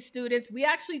brand new students. We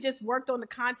actually just worked on the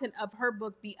content of her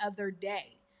book the other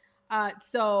day.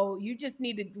 So you just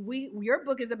need to, your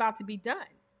book is about to be done.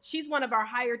 She's one of our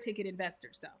higher ticket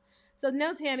investors, though. So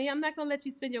no, Tammy, I'm not going to let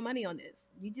you spend your money on this.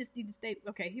 You just need to stay.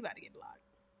 Okay, he about to get blocked.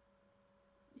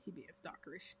 He being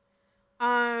stalkerish.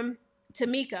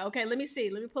 Tamika. Okay, let me see.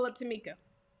 Let me pull up Tamika.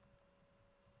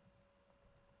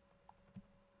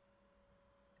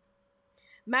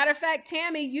 Matter of fact,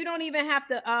 Tammy, you don't even have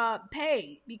to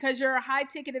pay, because you're a high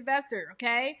ticket investor,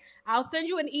 okay? I'll send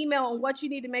you an email on what you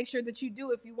need to make sure that you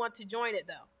do if you want to join it,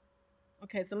 though.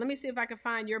 Okay, so let me see if I can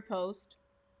find your post.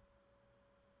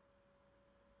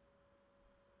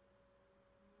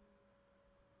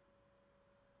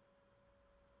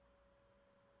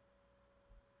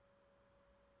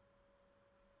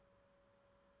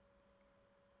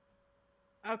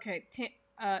 Okay,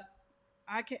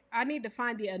 I need to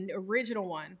find the original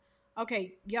one.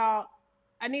 Okay, y'all,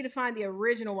 I need to find the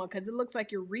original one, because it looks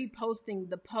like you're reposting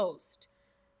the post.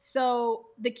 So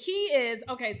the key is,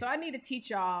 okay, so I need to teach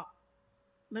y'all.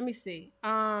 Let me see.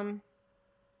 Trying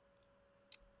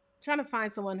to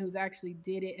find someone who's actually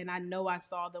did it, and I know I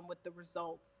saw them with the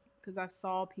results, because I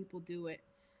saw people do it.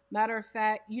 Matter of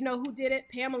fact, you know who did it?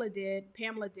 Pamela did.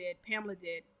 Pamela did. Pamela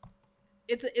did.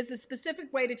 It's a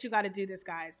specific way that you got to do this,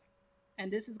 guys.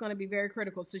 And this is going to be very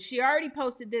critical. So she already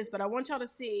posted this, but I want y'all to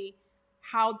see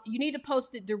how you need to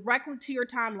post it directly to your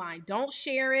timeline. Don't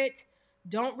share it.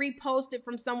 Don't repost it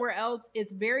from somewhere else.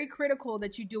 It's very critical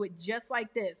that you do it just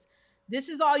like this. This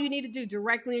is all you need to do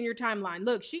directly in your timeline.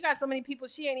 Look, she got so many people,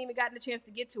 she ain't even gotten a chance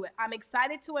to get to it. I'm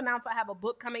excited to announce I have a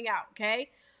book coming out, okay?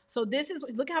 So this is,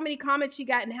 look how many comments she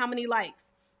got and how many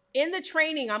likes. In the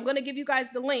training, I'm going to give you guys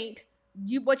the link.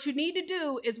 What you need to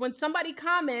do is when somebody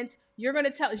comments, you're going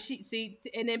to tell,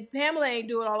 and then Pamela ain't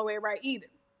do it all the way right either,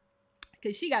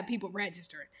 because she got people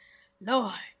registering.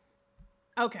 Lord.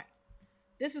 Okay.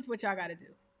 This is what y'all got to do.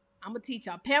 I'm going to teach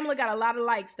y'all. Pamela got a lot of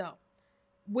likes, though.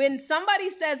 When somebody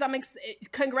says,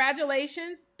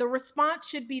 congratulations, the response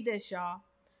should be this, y'all.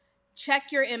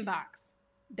 Check your inbox.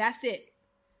 That's it.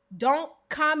 Don't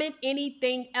comment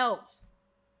anything else.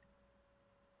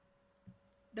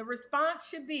 The response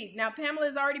should be, now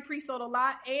Pamela's already pre-sold a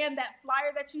lot, and that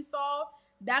flyer that you saw,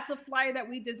 that's a flyer that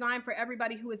we designed for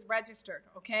everybody who is registered,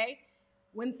 okay?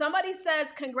 When somebody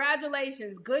says,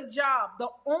 congratulations, good job, the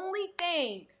only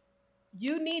thing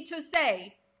you need to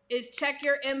say is check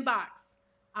your inbox.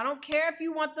 I don't care if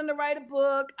you want them to write a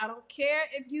book. I don't care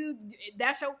if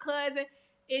that's your cousin.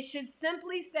 It should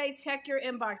simply say check your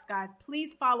inbox, guys.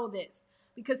 Please follow this.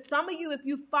 Because some of you, if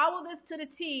you follow this to the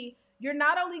T, you're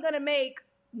not only going to make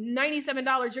 $97,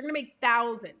 you're going to make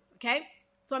thousands, okay?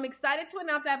 So I'm excited to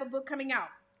announce I have a book coming out.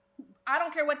 I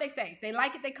don't care what they say. If they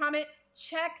like it, they comment,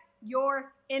 check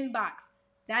your inbox.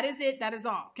 That is it. That is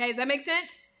all. Okay. Does that make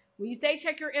sense? When you say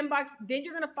check your inbox, then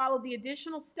you're going to follow the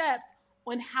additional steps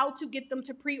on how to get them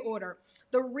to pre-order.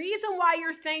 The reason why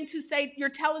you're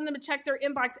telling them to check their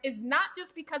inbox is not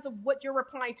just because of what you're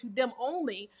replying to them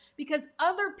only, because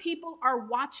other people are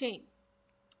watching.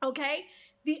 Okay.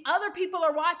 The other people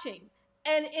are watching.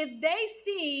 And if they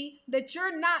see that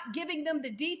you're not giving them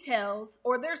the details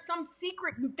or there's some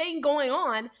secret thing going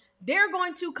on, they're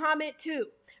going to comment too.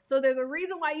 So there's a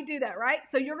reason why you do that, right?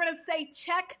 So you're going to say,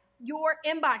 check your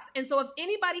inbox. And so if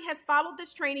anybody has followed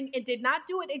this training and did not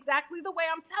do it exactly the way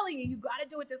I'm telling you, you got to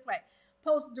do it this way.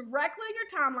 Post directly in your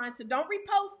timeline. So don't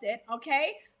repost it.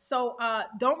 Okay. So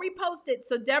don't repost it.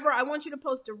 So Deborah, I want you to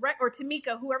post or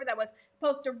Tamika, whoever that was,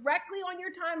 post directly on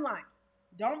your timeline.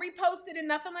 Don't repost it and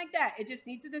nothing like that. It just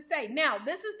needs to say. Now,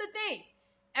 this is the thing.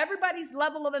 Everybody's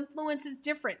level of influence is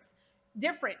different.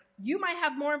 You might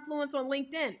have more influence on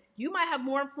LinkedIn. You might have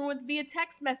more influence via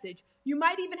text message. You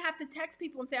might even have to text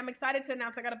people and say, I'm excited to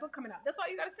announce I got a book coming out. That's all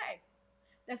you got to say.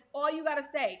 That's all you got to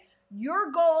say.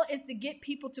 Your goal is to get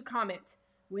people to comment.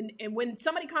 When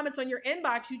somebody comments on your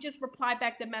inbox, you just reply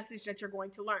back the message that you're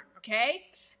going to learn, okay?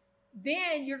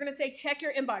 Then you're going to say, check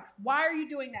your inbox. Why are you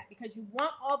doing that? Because you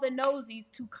want all the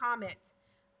nosies to comment.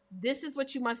 This is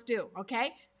what you must do,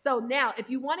 okay? So now, if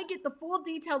you want to get the full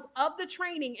details of the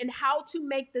training and how to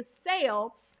make the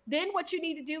sale, then what you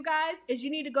need to do, guys, is you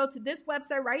need to go to this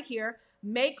website right here,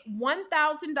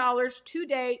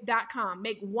 make1000today.com.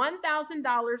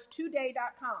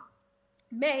 Make1000today.com.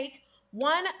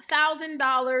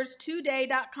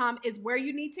 Make1000today.com is where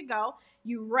you need to go.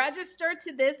 You register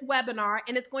to this webinar,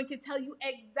 and it's going to tell you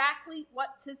exactly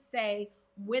what to say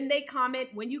when they comment,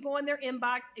 when you go in their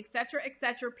inbox, et cetera, et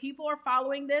cetera. People are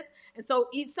following this. And so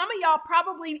some of y'all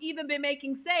probably even been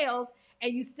making sales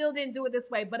and you still didn't do it this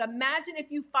way. But imagine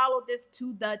if you follow this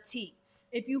to the T.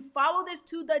 If you follow this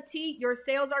to the T, your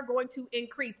sales are going to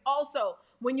increase. Also,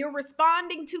 when you're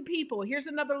responding to people, here's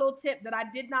another little tip that I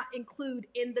did not include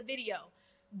in the video.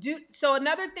 So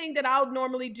another thing that I'll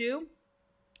normally do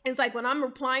is like when I'm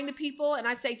replying to people and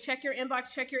I say, check your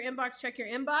inbox, check your inbox, check your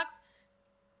inbox,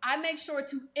 I make sure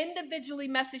to individually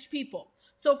message people.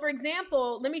 So for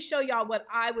example, let me show y'all what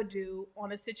I would do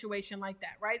on a situation like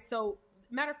that, right? So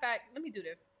matter of fact, let me do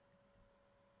this.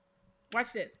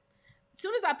 Watch this. As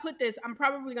soon as I put this, I'm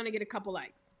probably going to get a couple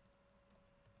likes.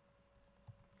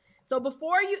 So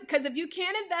because if you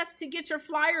can't invest to get your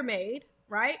flyer made,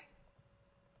 right?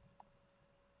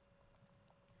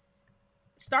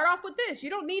 Start off with this. You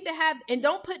don't need to have, and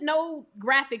don't put no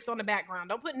graphics on the background.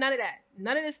 Don't put none of that.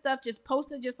 None of this stuff. Just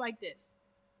post it just like this.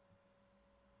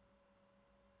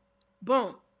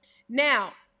 Boom.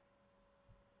 Now,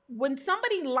 when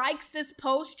somebody likes this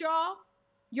post, y'all,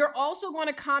 you're also going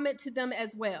to comment to them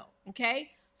as well.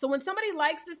 Okay? So when somebody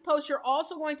likes this post, you're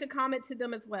also going to comment to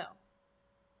them as well.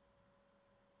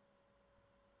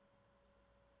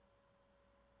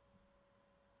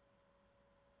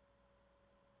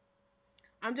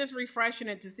 I'm just refreshing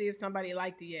it to see if somebody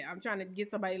liked it yet. I'm trying to get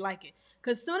somebody to like it.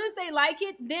 Because as soon as they like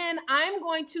it, then I'm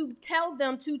going to tell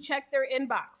them to check their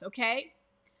inbox, okay?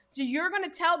 So you're going to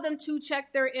tell them to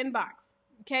check their inbox.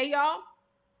 Okay, y'all?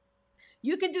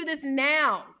 You can do this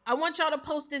now. I want y'all to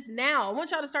post this now. I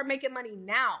want y'all to start making money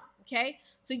now. Okay?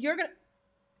 So you're going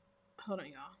to, hold on,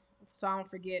 y'all, so I don't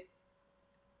forget.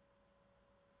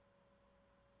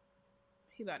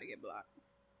 He about to get blocked.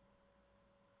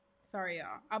 Sorry,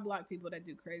 y'all. I block people that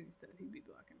do crazy stuff. He be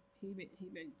blocking. He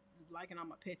been liking all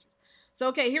my pictures. So,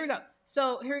 okay, here we go.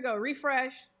 So, here we go.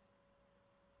 Refresh.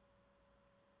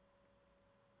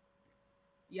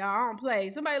 Y'all, I don't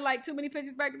play. Somebody like too many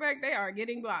pictures back to back, they are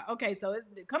getting blocked. Okay, so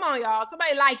come on, y'all.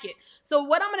 Somebody like it. So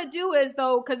what I'm going to do is,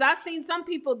 though, because I've seen some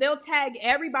people, they'll tag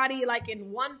everybody like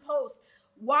in one post.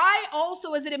 Why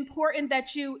also is it important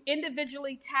that you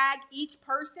individually tag each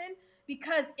person?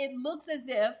 Because it looks as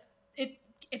if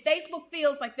Facebook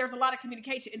feels like there's a lot of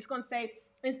communication, it's going to say,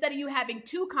 instead of you having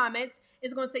 2 comments,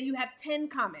 it's going to say you have 10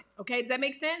 comments. Okay, does that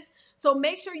make sense? So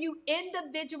make sure you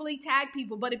individually tag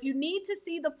people. But if you need to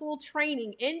see the full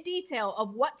training in detail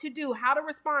of what to do, how to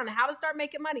respond, how to start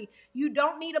making money, you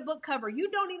don't need a book cover. You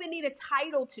don't even need a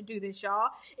title to do this, y'all.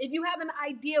 If you have an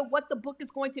idea what the book is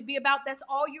going to be about, that's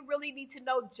all you really need to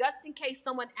know, just in case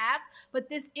someone asks. But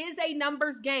this is a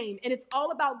numbers game, and it's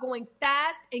all about going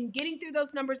fast and getting through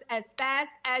those numbers as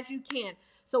fast as you can.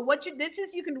 So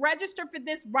you can register for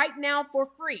this right now for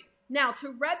free. Now,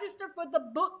 to register for the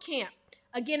boot camp,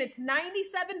 again, it's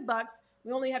 $97.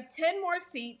 We only have 10 more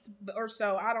seats or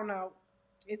so. I don't know.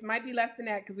 It might be less than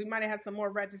that because we might have had some more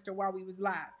register while we was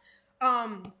live.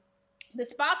 The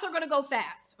spots are going to go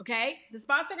fast, okay? The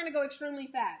spots are going to go extremely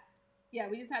fast. Yeah,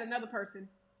 we just had another person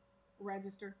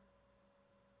register.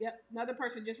 Yep, another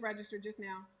person just registered just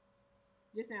now.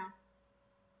 Just now.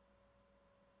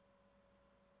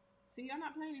 See, y'all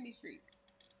not playing in these streets.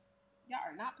 Y'all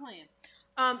are not playing.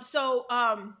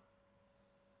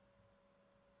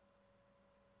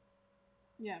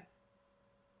 Yeah.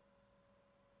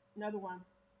 Another one.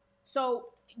 So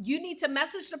you need to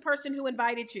message the person who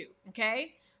invited you,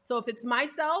 okay? So if it's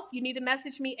myself, you need to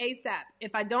message me ASAP.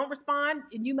 If I don't respond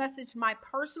and you message my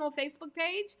personal Facebook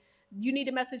page, you need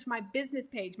to message my business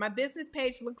page. My business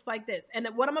page looks like this. And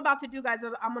what I'm about to do, guys,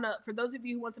 for those of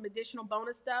you who want some additional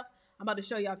bonus stuff, I'm about to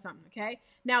show y'all something, okay?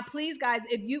 Now, please, guys,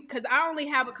 because I only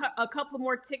have a couple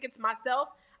more tickets myself,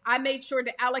 I made sure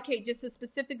to allocate just a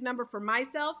specific number for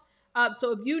myself.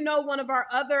 So if you know one of our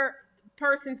other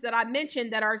persons that I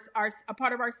mentioned that are a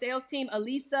part of our sales team,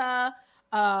 Elisa,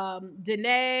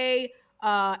 Danae,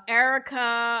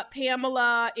 Erica,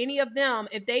 Pamela, any of them,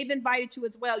 if they've invited you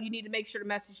as well, you need to make sure to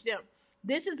message them.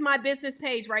 This is my business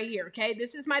page right here, okay?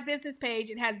 This is my business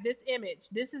page. It has this image.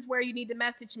 This is where you need to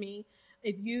message me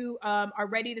if you are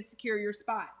ready to secure your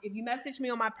spot. If you message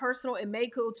me on my personal, it may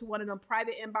go to one of them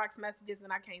private inbox messages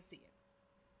and I can't see it.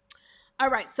 All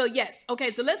right, so yes.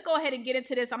 Okay, so let's go ahead and get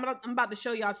into this. I'm about to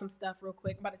show y'all some stuff real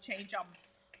quick. I'm about to change y'all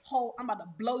I'm about to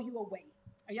blow you away.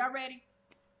 Are y'all ready?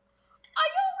 Are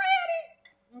you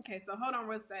ready? Okay, so hold on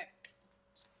real sec.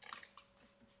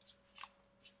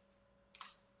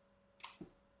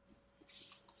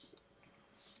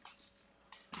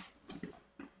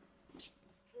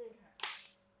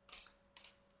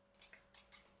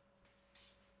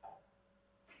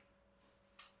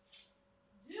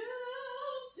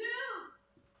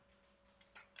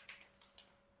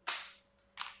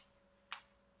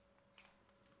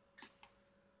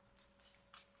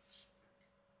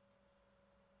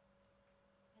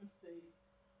 Let's see.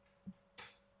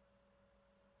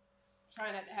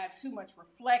 Try not to have too much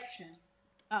reflection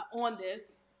on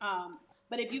this.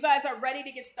 But if you guys are ready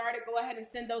to get started, go ahead and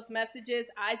send those messages.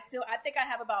 I think I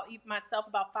have about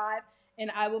 5,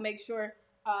 and I will make sure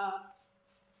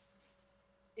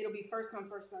it'll be first come,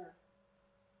 first serve.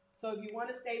 So if you want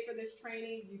to stay for this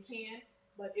training, you can,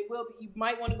 but it will be, you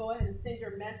might want to go ahead and send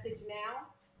your message now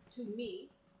to me.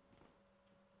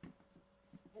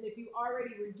 And if you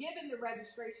already were given the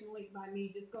registration link by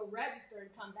me, just go register and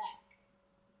come back.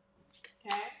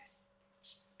 Okay?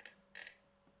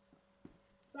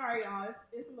 Sorry, y'all.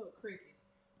 It's a little creepy.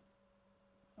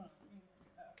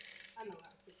 I know how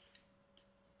to fix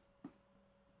it.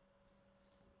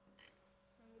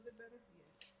 A little bit better?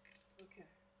 Yeah. Okay.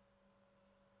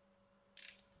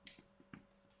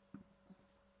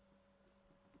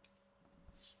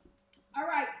 All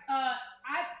right.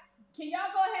 Can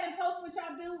y'all go ahead and post what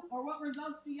y'all do or what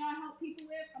results do y'all help people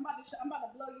with? I'm about to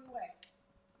blow you away.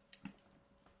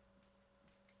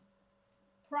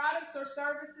 Products or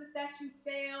services that you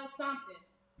sell, something.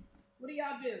 What do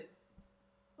y'all do?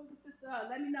 Hook a sister up.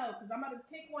 Let me know, because I'm about to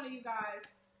pick one of you guys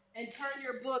and turn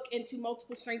your book into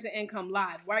multiple streams of income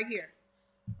live right here.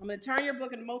 I'm going to turn your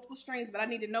book into multiple streams, but I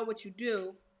need to know what you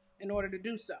do in order to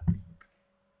do so.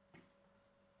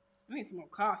 I need some more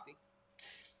coffee.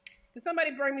 Can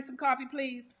somebody bring me some coffee,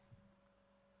 please?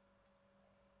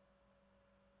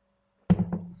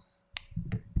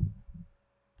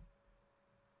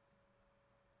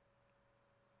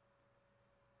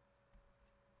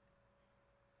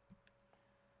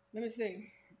 Let me see.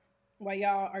 While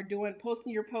y'all are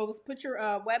posting your posts, put your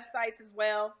websites as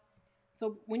well.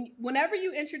 So whenever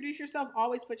you introduce yourself,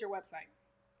 always put your website,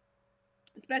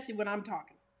 especially when I'm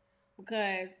talking,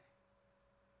 because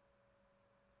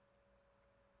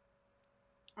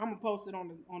I'm gonna post it on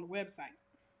the website.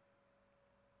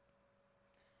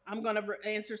 I'm gonna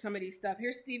answer some of these stuff.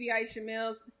 Here's Stevie Aisha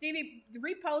Mills. Stevie,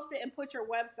 repost it and put your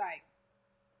website.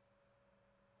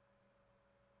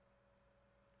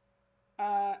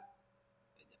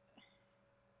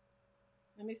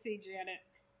 Let me see, Janet.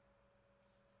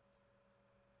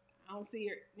 I don't see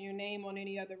your name on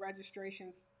any other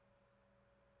registrations.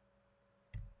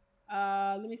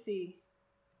 Let me see.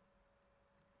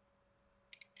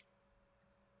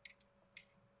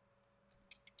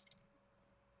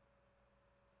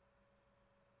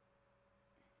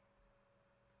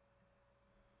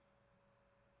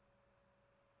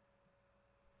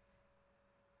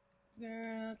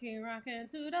 Girl, keep rocking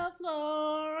to the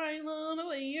floor. I love the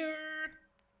way you're.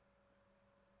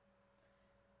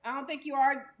 I don't think you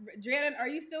are. Janet, are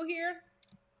you still here?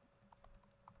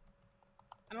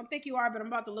 I don't think you are, but I'm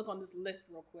about to look on this list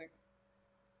real quick.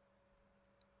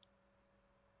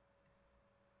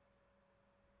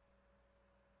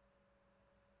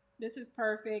 This is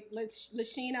perfect.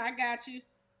 Lashina, I got you.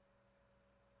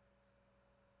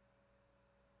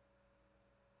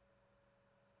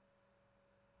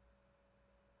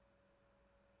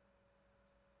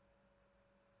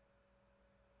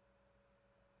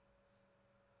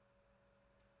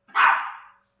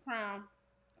 Crown.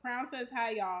 Crown says hi,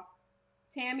 y'all.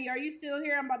 Tammy, are you still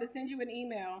here? I'm about to send you an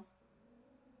email.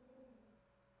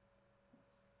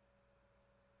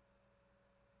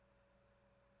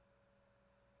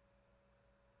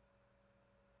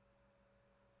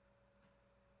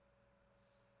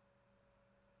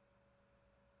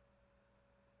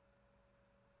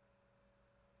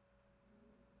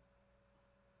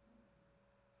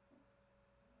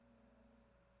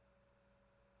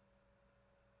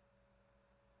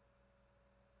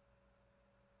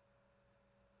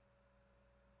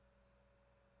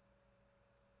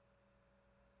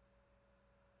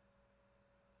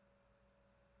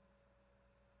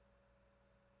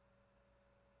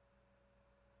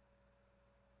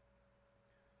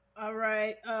 All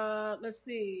right. Let's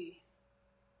see.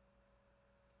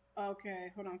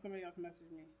 Okay, hold on. Somebody else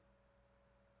messaged me.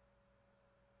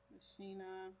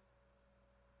 Lashina.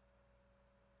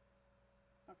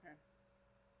 Okay.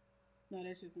 No,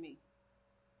 that's just me.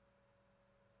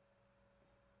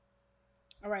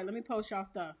 All right, let me post y'all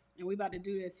stuff, and we about to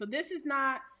do this. So this is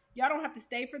not, y'all don't have to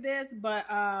stay for this, but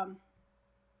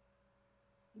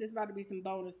this is about to be some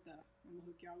bonus stuff. I'm gonna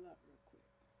hook y'all up real quick.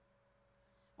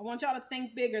 I want y'all to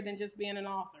think bigger than just being an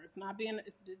author. It's not being.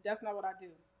 That's not what I do.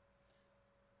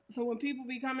 So when people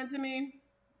be coming to me,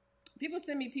 people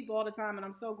send me people all the time, and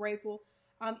I'm so grateful.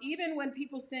 Even when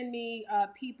people send me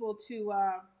people to,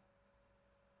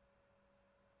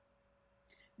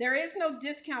 there is no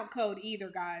discount code either,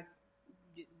 guys.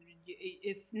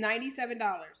 It's $97.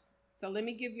 So let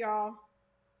me give y'all.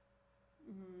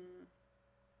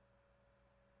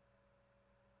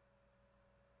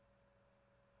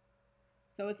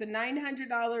 So it's a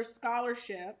 $900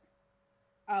 scholarship,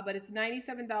 but it's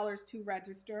 $97 to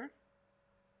register.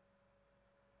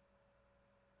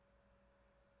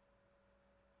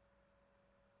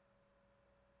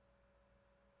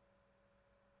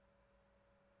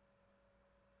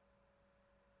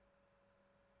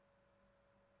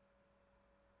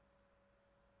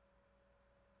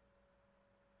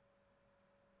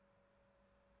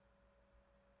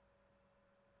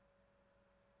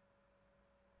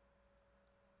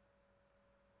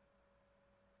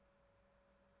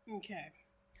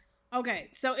 Okay.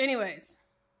 So, anyways,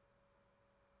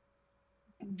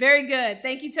 very good.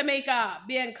 Thank you, Tamika.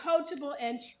 Being coachable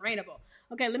and trainable.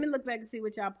 Okay, let me look back and see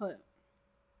what y'all put.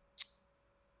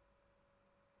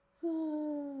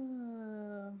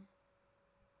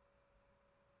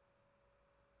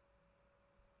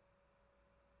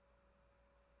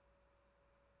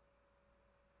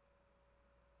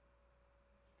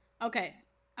 Okay.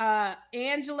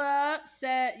 Angela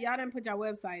said y'all didn't put y'all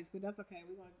websites, but that's okay.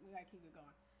 We gotta keep it going.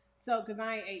 So, because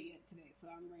I ain't ate yet today, so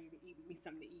I'm ready to eat me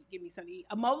something to eat. Give me something to eat.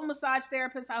 A mobile massage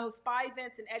therapist. I host spa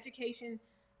events and education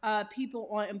people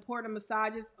on important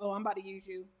massages. Oh, I'm about to use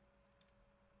you.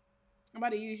 I'm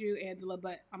about to use you, Angela,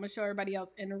 but I'm gonna show everybody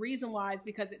else. And the reason why is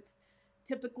because it's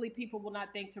typically people will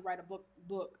not think to write a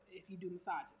book if you do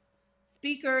massages.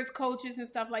 Speakers, coaches, and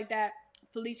stuff like that.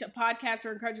 Felicia,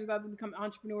 podcaster, encourages others to become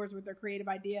entrepreneurs with their creative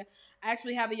idea. I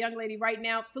actually have a young lady right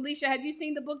now. Felicia, have you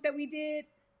seen the book that we did?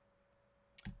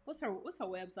 What's her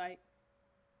website?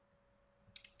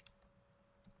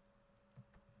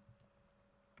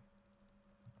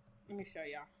 Let me show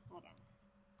y'all. Hold on.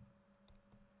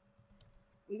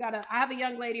 I have a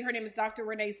young lady. Her name is Dr.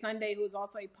 Renee Sunday, who is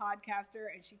also a podcaster,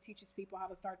 and she teaches people how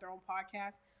to start their own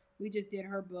podcast. We just did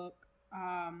her book.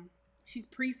 She's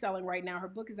pre-selling right now. Her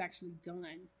book is actually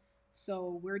done.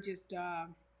 So we're just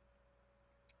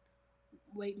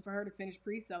waiting for her to finish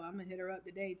pre-selling. I'm going to hit her up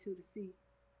today, too, to see.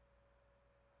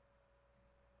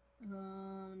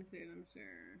 Let me see. I'm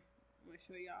going to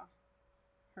show y'all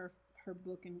her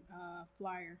book and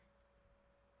flyer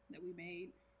that we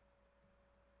made.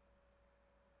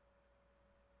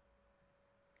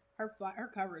 Her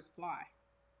cover is fly.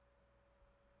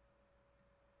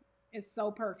 It's so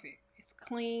perfect. It's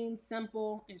clean,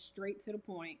 simple, and straight to the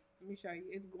point. Let me show you.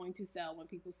 It's going to sell when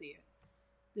people see it.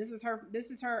 This is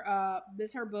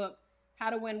her book,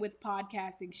 How to Win with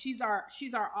Podcasting. She's our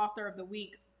author of the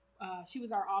week. She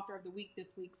was our author of the week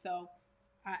this week, so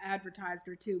I advertised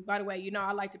her too. By the way, you know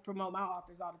I like to promote my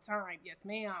authors all the time. Yes,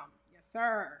 ma'am. Yes,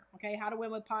 sir. Okay, How to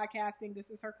Win with Podcasting. This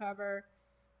is her cover.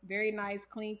 Very nice,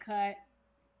 clean cut.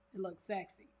 It looks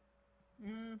sexy.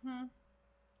 Mm-hmm.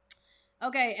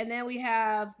 Okay, and then we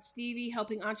have Stevie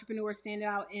helping entrepreneurs stand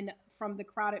out from the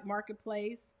crowded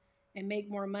marketplace and make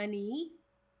more money.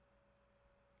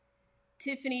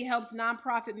 Tiffany helps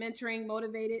nonprofit mentoring,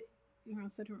 motivated,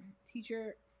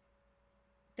 teacher,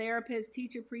 therapist,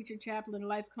 teacher, preacher, chaplain,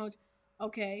 life coach.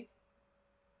 Okay.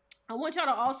 I want y'all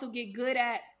to also get good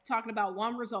at talking about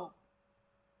one result.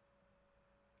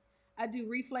 I do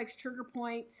reflex trigger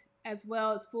point as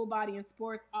well as full body and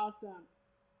sports. Awesome.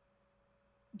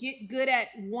 Get good at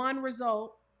one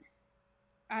result.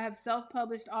 I have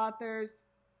self-published authors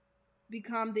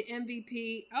become the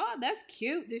MVP. Oh, that's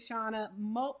cute, Deshauna.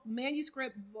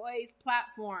 Manuscript voice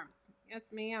platforms.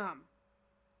 Yes, ma'am.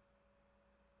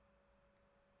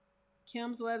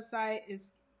 Kim's website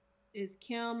is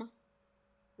Kim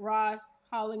Ross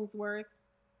Hollingsworth.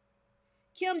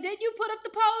 Kim, did you put up the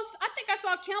post? I think I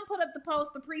saw Kim put up the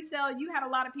post, the pre-sale. You had a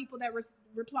lot of people that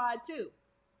replied too.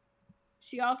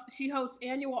 She hosts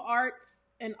annual arts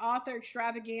and author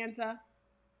extravaganza.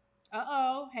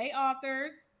 Hey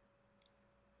authors,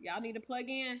 y'all need to plug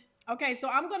in. Okay, so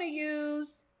I'm gonna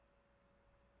use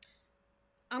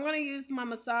my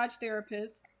massage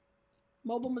therapist,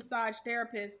 mobile massage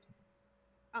therapist.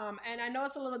 And I know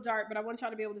it's a little dark, but I want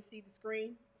y'all to be able to see the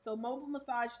screen. So mobile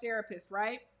massage therapist,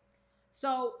 right?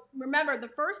 So remember, the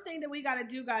first thing that we got to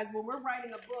do, guys, when we're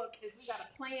writing a book is we got to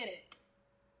plan it.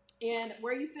 And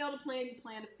where you fail to plan, you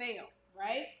plan to fail,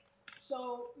 right?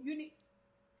 So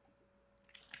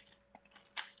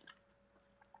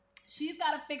she's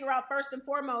got to figure out first and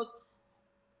foremost,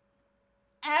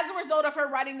 as a result of her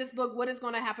writing this book, what is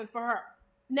going to happen for her.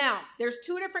 Now, there's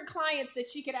two different clients that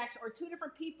she could actually, or two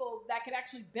different people that could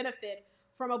actually benefit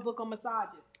from a book on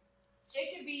massages.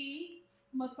 It could be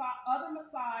other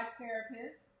massage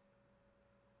therapists,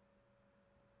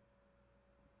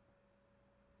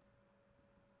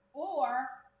 or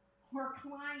her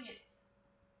clients.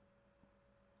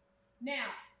 Now,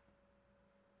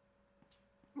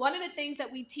 one of the things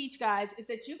that we teach, guys, is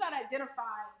that you got to identify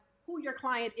who your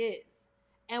client is.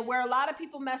 And where a lot of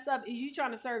people mess up is you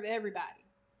trying to serve everybody.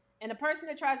 And a person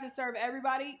that tries to serve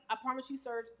everybody, I promise you,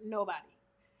 serves nobody.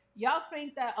 Y'all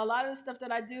think that a lot of the stuff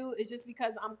that I do is just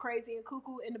because I'm crazy and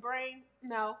cuckoo in the brain?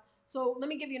 No. So let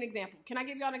me give you an example. Can I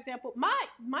give y'all an example?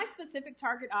 My specific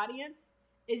target audience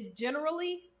is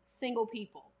generally single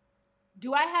people.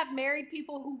 Do I have married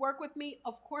people who work with me?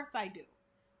 Of course I do.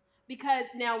 Because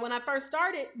now when I first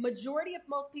started, majority of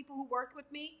most people who worked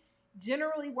with me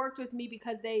generally worked with me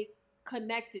because they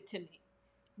connected to me.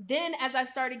 Then as I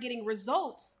started getting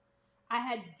results, I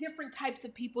had different types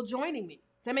of people joining me.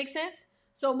 Does that make sense?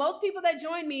 So most people that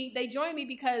join me, they join me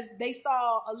because they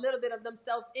saw a little bit of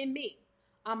themselves in me.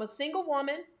 I'm a single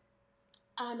woman.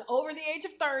 I'm over the age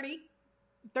of 30,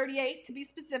 38 to be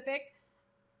specific.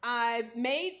 I've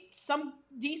made some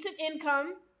decent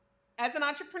income as an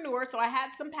entrepreneur, so I had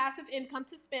some passive income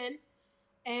to spend,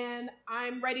 and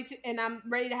I'm ready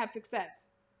to have success.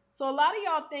 So a lot of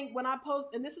y'all think when I post,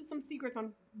 and this is some secrets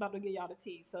I'm about to give y'all the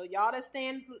tea. So y'all that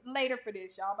stand later for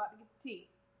this, y'all about to get the tea.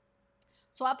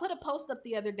 So I put a post up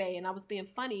the other day, and I was being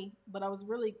funny, but I was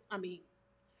really, I ain't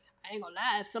gonna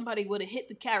lie, if somebody would have hit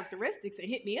the characteristics and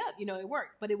hit me up, it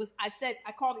worked. But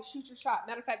I called it shoot your shot.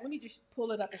 Matter of fact, let me just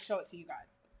pull it up and show it to you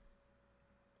guys.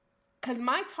 because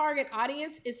my target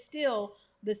audience is still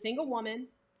the single woman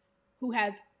who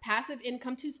has passive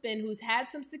income to spend, who's had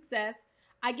some success.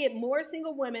 I get more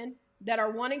single women that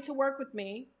are wanting to work with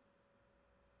me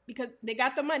because they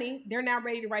got the money. They're now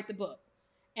ready to write the book.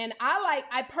 And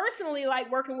I personally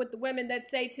like working with the women that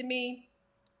say to me,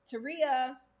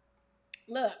 Taria,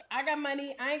 look, I got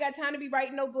money. I ain't got time to be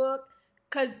writing no book.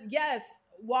 Because yes,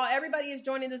 while everybody is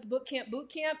joining this boot camp,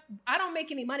 I don't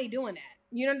make any money doing that.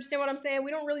 You understand what I'm saying?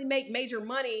 We don't really make major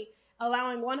money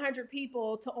allowing 100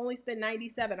 people to only spend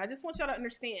 97. I just want y'all to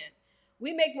understand.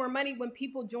 We make more money when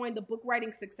people join the book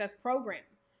writing success program.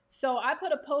 So I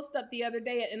put a post up the other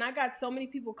day and I got so many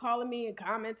people calling me and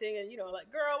commenting and, like,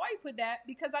 girl, why you put that?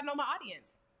 Because I know my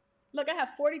audience. Look, I have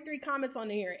 43 comments on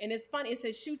here and it's funny. It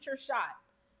says, shoot your shot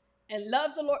and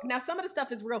loves the Lord. Now, some of the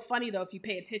stuff is real funny, though, if you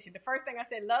pay attention. The first thing I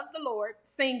said, loves the Lord,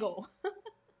 single.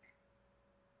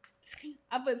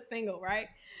 I put single, right?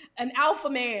 An alpha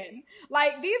man.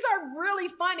 Like, these are really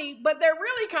funny, but they're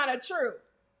really kind of true.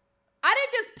 I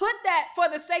didn't just put that for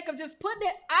the sake of just putting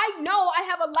it. I know I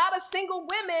have a lot of single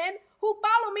women who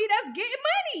follow me that's getting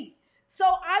money. So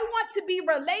I want to be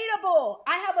relatable.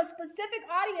 I have a specific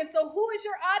audience. So who is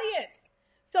your audience?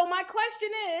 So my question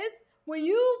is, when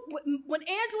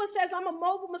Angela says I'm a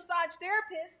mobile massage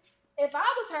therapist, if I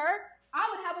was her, I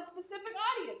would have a specific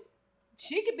audience.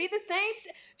 She could be the same.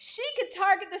 She could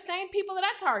target the same people that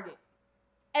I target.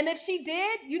 And if she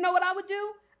did, you know what I would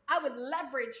do? I would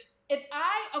leverage.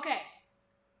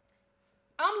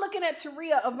 I'm looking at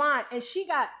Taria Avant, and she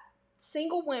got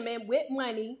single women with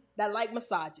money that like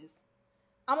massages.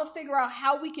 I'm going to figure out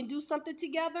how we can do something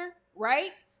together,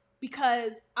 right?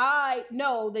 Because I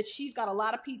know that she's got a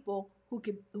lot of people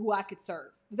who I could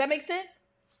serve. Does that make sense?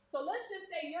 So let's just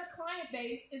say your client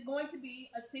base is going to be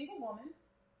a single woman.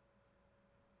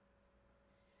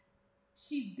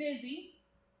 She's busy.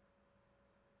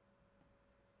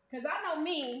 Because I know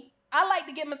me, I like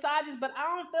to get massages, but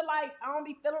I don't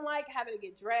be feeling like having to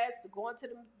get dressed, to go into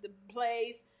the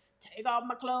place, take off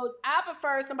my clothes. I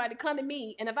prefer somebody to come to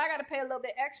me, and if I got to pay a little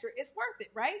bit extra, it's worth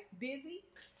it, right? Busy.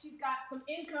 She's got some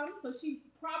income, so she's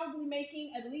probably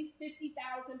making at least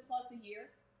 $50,000 plus a year.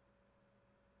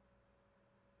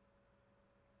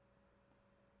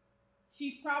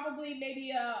 She's probably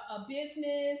maybe a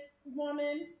business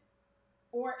woman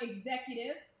or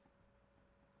executive.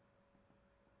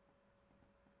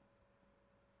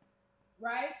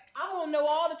 Right? I'm going to know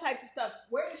all the types of stuff.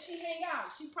 Where does she hang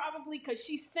out? She probably, because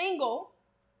she's single,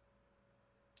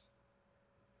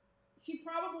 she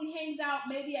probably hangs out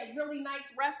maybe at really nice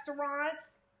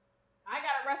restaurants. I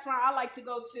got a restaurant I like to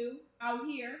go to out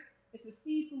here. It's a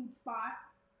seafood spot.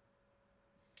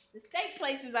 The steak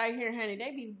places out here, honey,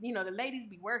 they be, the ladies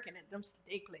be working at them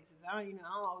steak places. I don't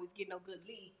always get no good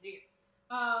leads there.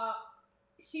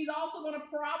 She's also going to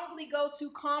probably go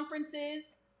to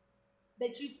conferences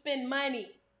that you spend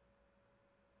money.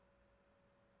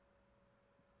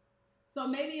 So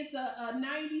maybe it's a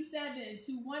 $97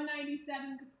 to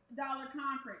 $197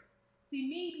 conference. See,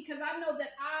 me, because I know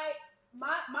that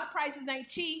my prices ain't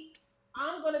cheap,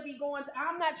 I'm going to be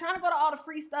I'm not trying to go to all the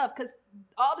free stuff, because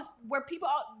where people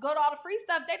go to all the free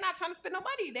stuff, they're not trying to spend no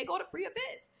money. They go to free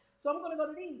events. So I'm going to go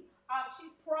to these.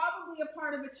 She's probably a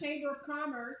part of a chamber of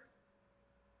commerce.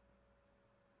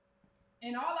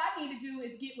 And all I need to do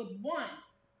is get with one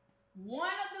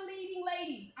of the leading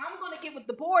ladies. I'm going to get with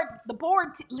the board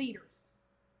leaders.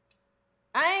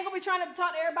 I ain't going to be trying to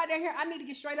talk to everybody down here. I need to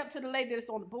get straight up to the lady that's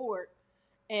on the board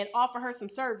and offer her some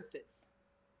services.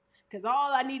 Because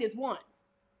all I need is one.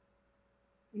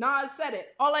 Nas said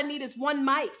it. All I need is one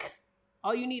mic.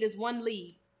 All you need is one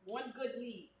lead. One good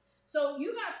lead. So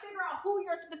you got to figure out who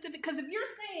you're specific. Because if you're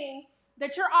saying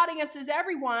that your audience is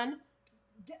everyone,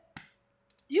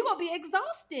 you're going to be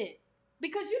exhausted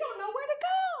because you don't know where to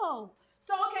go.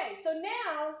 So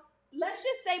now let's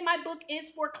just say my book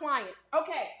is for clients.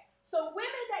 Okay, so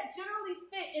women that generally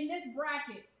fit in this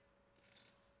bracket,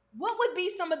 what would be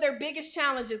some of their biggest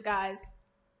challenges, guys?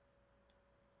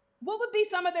 What would be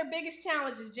some of their biggest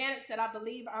challenges? Janet said, I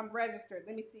believe I'm registered.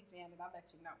 Let me see, Janet. I'll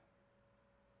let you know.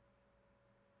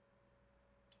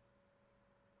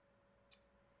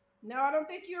 No, I don't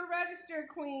think you're registered,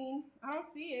 Queen. I don't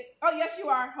see it. Oh, yes, you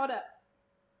are. Hold up.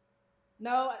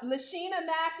 No, Lashina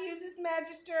Matthews is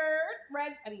registered.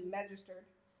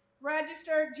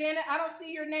 Registered. Janet, I don't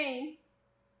see your name.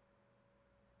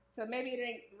 So maybe it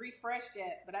ain't refreshed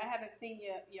yet, but I haven't seen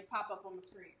you pop up on the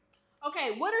screen.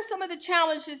 Okay, what are some of the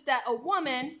challenges that a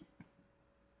woman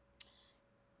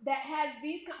that has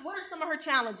what are some of her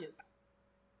challenges?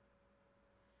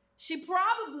 She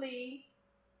probably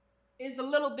is a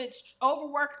little bit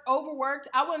overworked.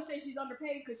 I wouldn't say she's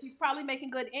underpaid because she's probably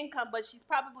making good income, but she's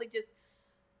probably just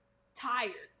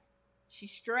tired.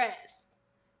 She's stressed.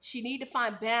 She need to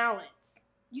find balance.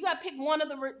 You got to pick one of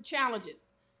the challenges.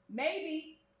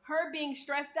 Maybe her being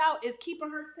stressed out is keeping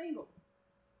her single.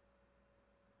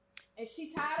 And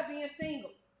she's tired of being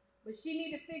single. But she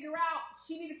need to figure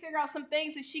out some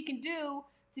things that she can do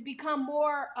to become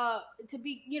more, to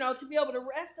be able to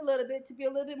rest a little bit, to be a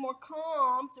little bit more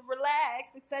calm, to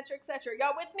relax, etc., etc.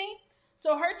 Y'all with me?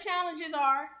 So her challenges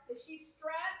are that she's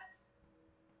stressed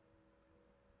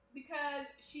because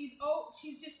she's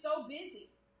just so busy.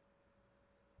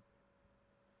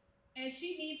 And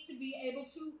she needs to be able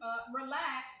to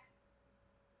relax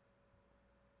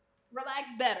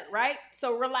better, right?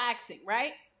 So relaxing,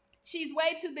 right? She's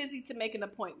way too busy to make an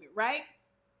appointment, right?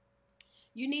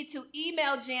 You need to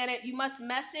email Janet. You must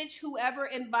message whoever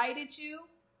invited you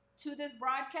to this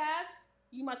broadcast.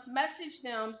 You must message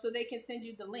them so they can send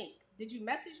you the link. Did you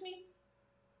message me?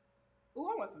 Ooh,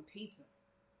 I want some pizza.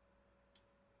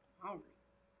 I'm hungry.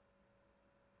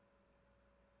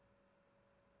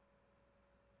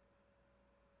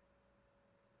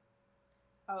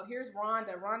 Oh, here's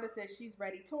Rhonda. Rhonda says she's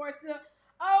ready. Taurus still.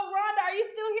 Oh, Rhonda, are you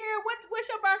still here? What's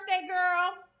your birthday,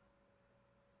 girl?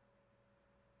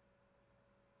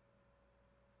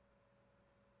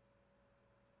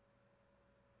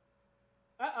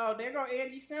 Uh-oh, there go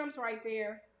Angie Sims right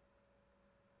there.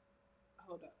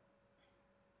 Hold up.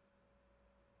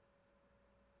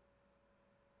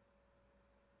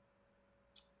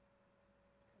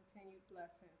 Continued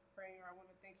blessings. Prayer. I want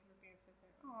to thank you for being such an...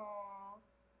 Aww.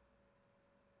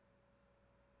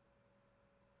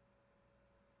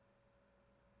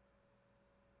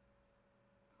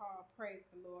 Oh, praise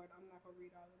the Lord. I'm not going to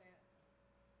read all of that.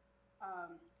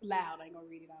 Loud. I ain't going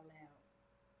to read it out loud.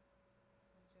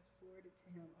 So just forward it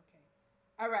to him. Okay.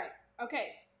 All right.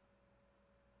 Okay.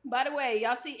 By the way,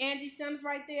 y'all see Angie Sims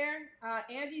right there?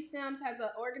 Angie Sims has an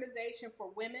organization for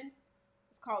women.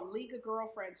 It's called League of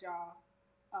Girlfriends, y'all.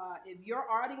 If your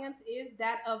audience is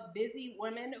that of busy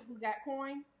women who got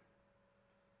coin,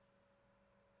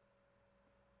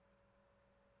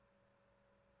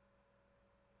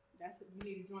 that's what you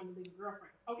need to join the League of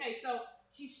Girlfriends. Okay, so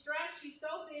she's stressed. She's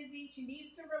so busy. She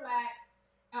needs to relax.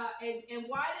 And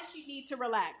why does she need to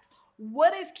relax?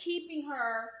 What is keeping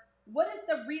her? What is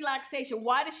the relaxation?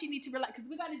 Why does she need to relax? Because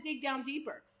we got to dig down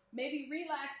deeper. Maybe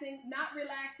relaxing, not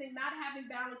having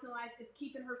balance in life is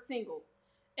keeping her single.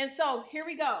 And so here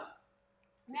we go.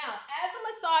 Now, as a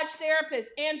massage therapist,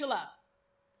 Angela,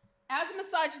 as a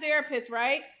massage therapist,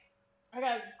 right? I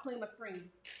got to clean my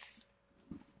screen.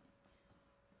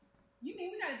 You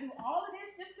mean we got to do all of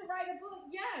this just to write a book?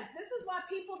 Yes, this is why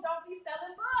people don't be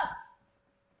selling books.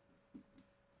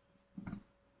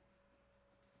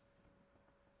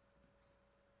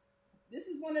 This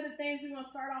is one of the things we're going to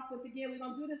start off with again. We're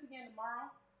going to do this again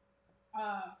tomorrow.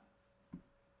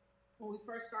 When we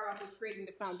first start off with creating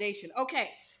the foundation. Okay,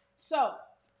 so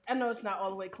I know it's not all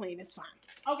the way clean. It's fine.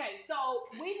 Okay, so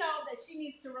we know that she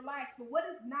needs to relax, but what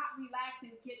is not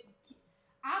relaxing?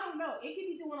 I don't know. It could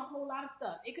be doing a whole lot of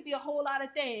stuff. It could be a whole lot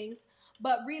of things,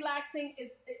 but relaxing is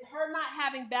her not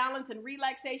having balance and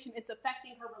relaxation. It's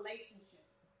affecting her relationships.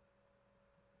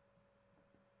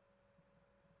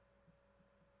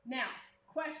 Now,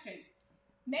 question.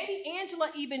 Maybe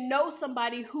Angela even knows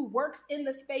somebody who works in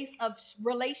the space of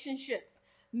relationships.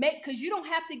 Because you don't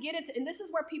have to get into, and this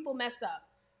is where people mess up.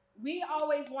 We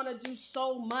always want to do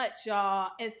so much,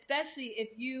 y'all, especially if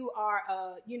you are,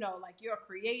 like you're a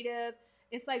creative.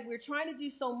 It's like we're trying to do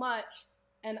so much.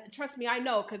 And trust me, I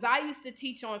know, because I used to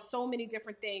teach on so many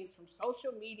different things from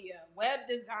social media, web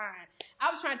design.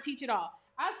 I was trying to teach it all.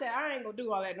 I said, I ain't going to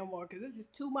do all that no more because it's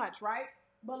just too much, right?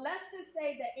 But let's just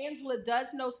say that Angela does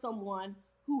know someone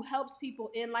who helps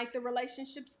people in like the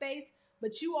relationship space,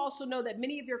 but you also know that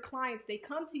many of your clients, they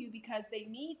come to you because they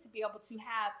need to be able to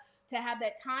have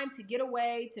that time to get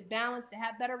away, to balance, to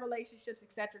have better relationships,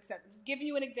 etc., etc. Just giving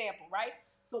you an example, right?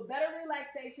 So better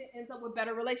relaxation ends up with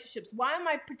better relationships. Why am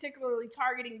I particularly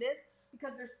targeting this?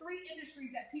 Because there's 3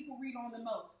 industries that people read on the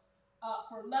most.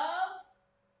 For love,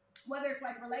 whether it's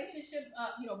like relationship,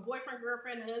 boyfriend,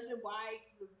 girlfriend, husband, wife,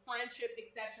 friendship,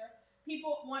 etc.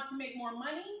 People want to make more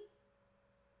money,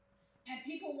 and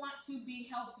people want to be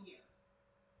healthier.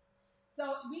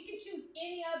 So we can choose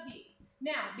any of these.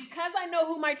 Now, because I know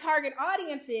who my target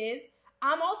audience is,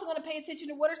 I'm also going to pay attention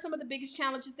to what are some of the biggest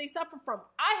challenges they suffer from.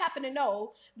 I happen to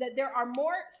know that there are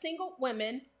more single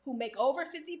women who make over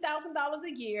 $50,000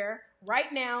 a year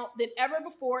right now than ever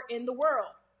before in the world.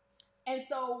 And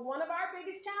so one of our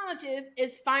biggest challenges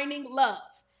is finding love.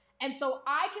 And so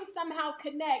I can somehow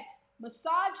connect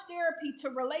massage therapy to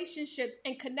relationships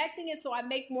and connecting it so I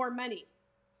make more money.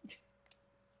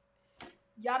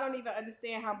 Y'all don't even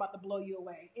understand how I'm about to blow you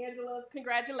away. Angela,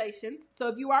 congratulations. So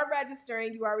if you are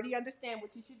registering, you already understand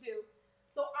what you should do.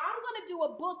 So I'm going to do a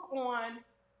book on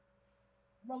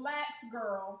Relax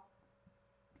Girl.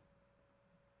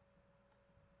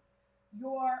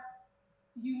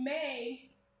 You may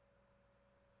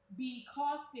be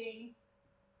costing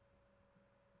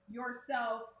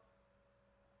yourself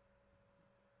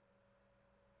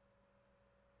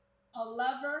a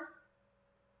lover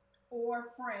or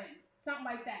friends. Something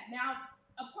like that. Now,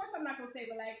 of course, I'm not going to say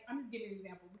relax. I'm just giving you an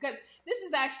example because this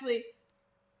is actually,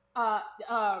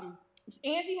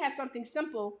 Angie has something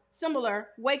similar,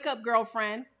 wake up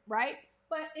girlfriend, right?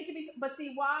 But it could be, but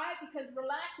see why? Because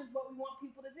relax is what we want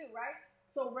people to do, right?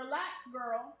 So relax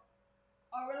girl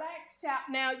or relax chap.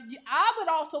 Now, I would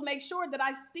also make sure that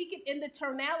I speak it in the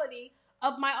tonality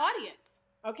of my audience.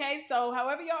 Okay, so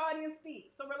however your audience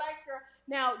speaks. So relax girl.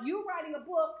 Now, you writing a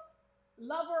book,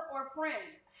 lover or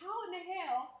friend. How in the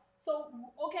hell? So,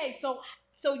 okay, so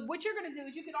what you're going to do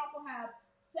is you can also have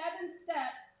 7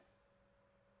 steps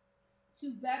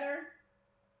to better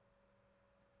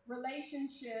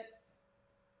relationships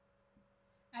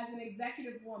as an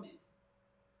executive woman.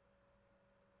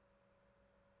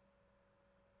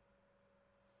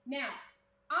 Now,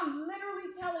 I'm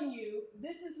literally telling you,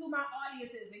 this is who my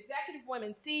audience is. Executive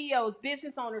women, CEOs,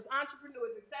 business owners,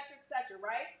 entrepreneurs, etc.,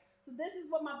 right? So this is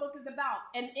what my book is about.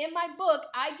 And in my book,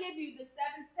 I give you the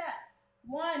 7 steps.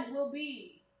 1 will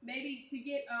be maybe to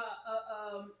get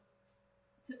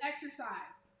to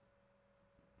exercise.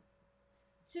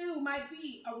 2 might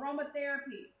be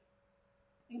aromatherapy.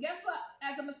 And guess what?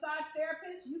 As a massage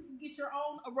therapist, you can get your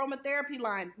own aromatherapy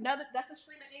line. That's a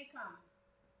stream of income.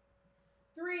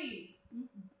 3,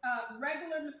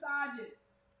 regular massages.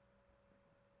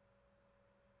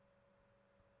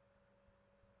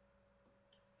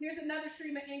 Here's another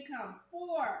stream of income.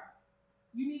 4,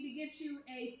 you need to get you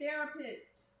a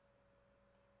therapist.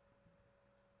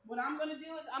 What I'm going to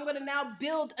do is I'm going to now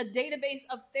build a database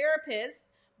of therapists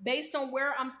based on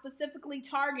where I'm specifically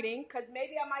targeting, because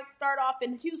maybe I might start off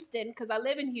in Houston because I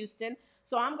live in Houston.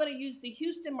 So I'm going to use the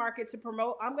Houston market to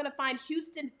promote. I'm going to find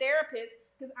Houston therapists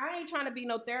because I ain't trying to be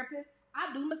no therapist.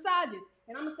 I do massages.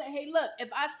 And I'm going to say, hey, look, if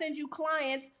I send you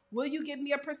clients, will you give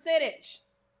me a percentage?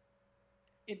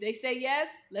 If they say yes,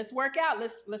 let's work out.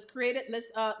 Let's create it. Let's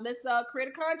create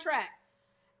a contract.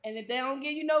 And if they don't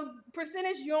give you no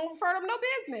percentage, you don't refer them no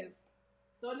business.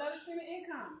 So another stream of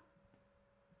income.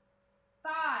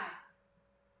 5,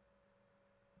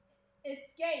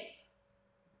 escape.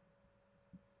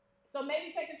 So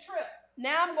maybe take a trip.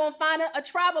 Now I'm going to find a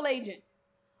travel agent.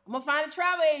 I'm going to find a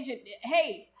travel agent.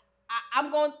 Hey, I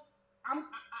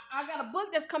got a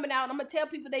book that's coming out, and I'm going to tell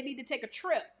people they need to take a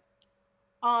trip.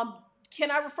 Can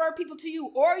I refer people to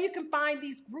you? Or you can find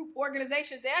these group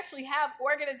organizations. They actually have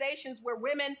organizations where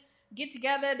women get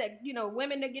together,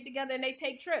 women that get together and they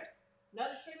take trips.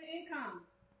 Another stream of income.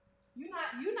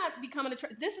 You're not becoming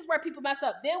this is where people mess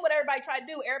up. Then what everybody try to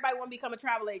do, everybody want to become a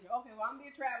travel agent. Okay, well, I'm going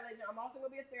to be a travel agent. I'm also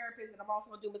going to be a therapist, and I'm also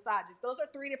going to do massages. Those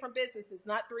are 3 different businesses,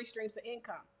 not 3 streams of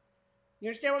income. You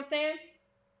understand what I'm saying?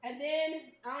 And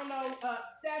then, 6.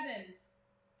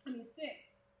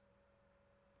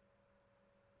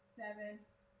 7.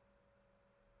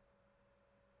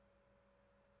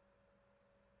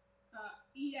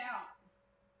 Eat out.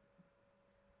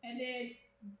 And then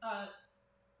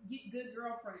get good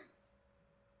girlfriends.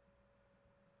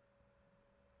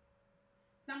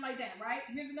 Something like that, right?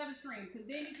 Here's another stream. Because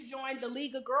then you can join the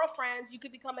League of Girlfriends. You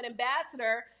could become an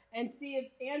ambassador and see if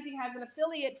Angie has an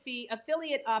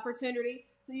affiliate opportunity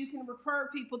so you can refer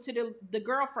people to the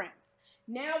girlfriends.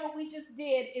 Now what we just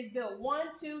did is build 1,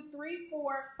 2, 3,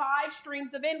 4, 5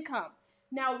 streams of income.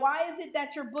 Now, why is it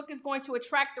that your book is going to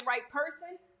attract the right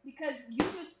person? Because you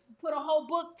just put a whole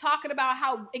book talking about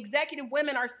how executive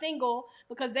women are single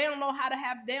because they don't know how to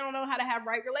have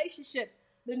right relationships.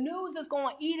 The news is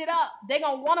going to eat it up. They're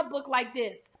going to want a book like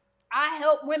this. I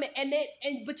help women,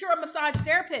 but you're a massage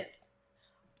therapist.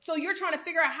 So you're trying to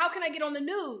figure out, how can I get on the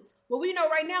news? Well, we know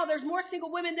right now there's more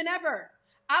single women than ever.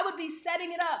 I would be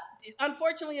setting it up.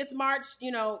 Unfortunately, it's March.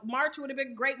 March would have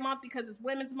been a great month because it's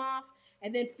Women's Month.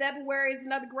 And then February is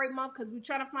another great month because we're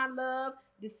trying to find love.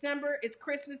 December is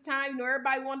Christmas time.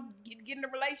 Everybody wants to get in a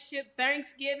relationship.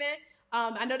 Thanksgiving.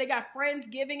 I know they got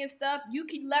Friendsgiving and stuff. You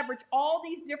can leverage all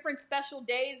these different special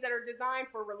days that are designed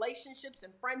for relationships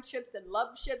and friendships and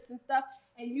loveships and stuff.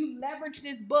 And you leverage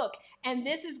this book. And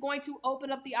this is going to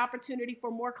open up the opportunity for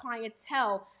more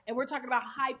clientele. And we're talking about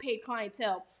high-paid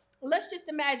clientele. let's just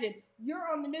imagine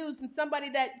you're on the news and somebody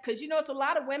that, because you know it's a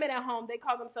lot of women at home, they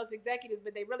call themselves executives,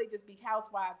 but they really just be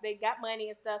housewives. They got money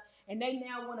and stuff, and they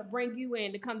now want to bring you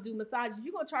in to come do massages.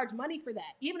 You're going to charge money for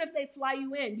that, even if they fly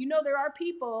you in. You know there are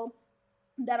people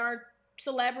that are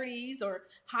celebrities or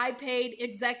high paid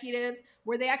executives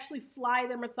where they actually fly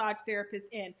their massage therapists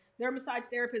in. Their massage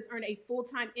therapists earn a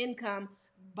full-time income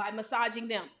by massaging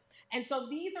them. And so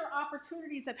these are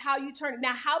opportunities of how you turn.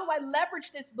 Now, how do I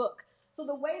leverage this book? So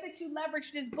the way that you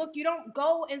leverage this book, you don't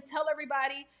go and tell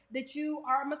everybody that you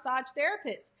are a massage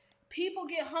therapist. People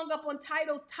get hung up on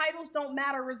titles. Titles don't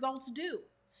matter, results do.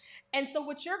 And so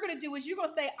what you're going to do is you're going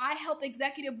to say, I help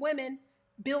executive women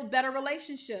build better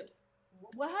relationships.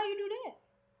 Well, how do you do that?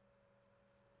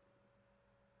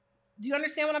 Do you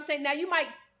understand what I'm saying? Now you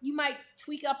might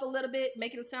tweak up a little bit,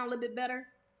 make it sound a little bit better.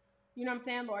 You know what I'm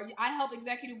saying, Lord? I help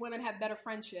executive women have better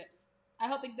friendships. I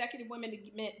help executive women to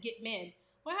get men.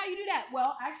 Well, how you do that?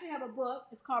 Well, I actually have a book.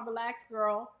 It's called Relax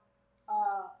Girl,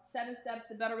 7 Steps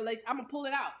to Better Relationship. I'm going to pull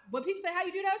it out. But people say, how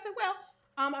you do that? I said, well,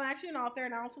 I'm actually an author,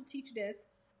 and I also teach this.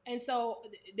 And so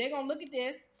they're going to look at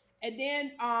this. And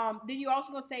then you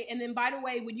also going to say, and then, by the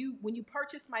way, when you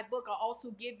purchase my book, I'll also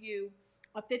give you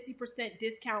a 50%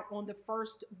 discount on the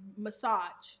first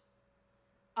massage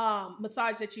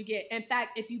that you get. In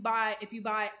fact, if you buy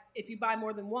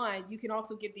more than one, you can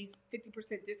also give these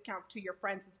 50% discounts to your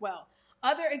friends as well.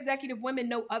 Other executive women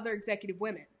know other executive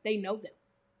women. They know them.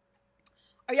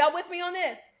 Are y'all with me on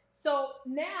this? So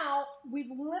now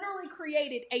we've literally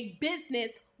created a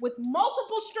business with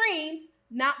multiple streams,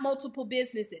 not multiple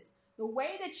businesses. The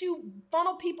way that you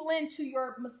funnel people into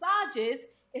your massages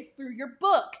is through your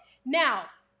book. Now,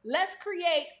 let's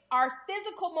create our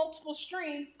physical multiple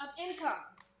streams of income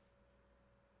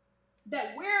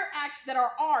that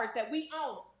are ours, that we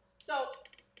own. So,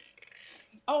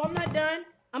 I'm not done.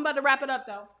 I'm about to wrap it up,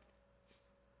 though.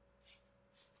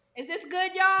 Is this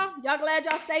good, y'all? Y'all glad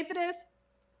y'all stayed for this?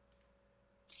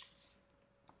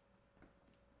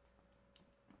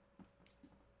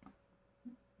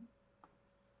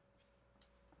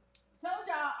 Told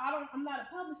y'all I'm not a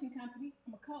publishing company.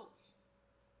 I'm a coach.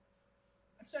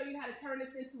 I show you how to turn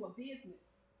this into a business.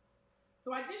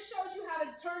 So I just showed you how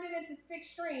to turn it into 6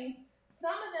 streams.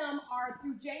 Some of them are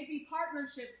through JV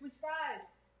partnerships, which, guys,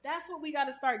 that's what we got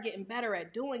to start getting better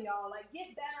at doing, y'all. Like,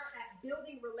 get better at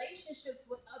building relationships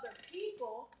with other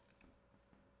people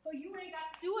so you ain't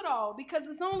got to do it all, because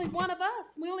it's only one of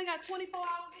us. We only got 24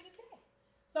 hours in a day.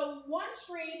 So one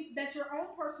stream that's your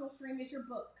own personal stream is your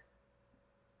book.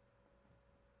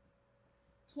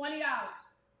 $20.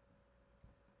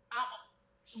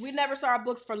 We never saw our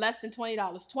books for less than $20.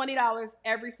 $20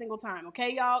 every single time.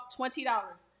 Okay, y'all? $20.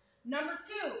 Number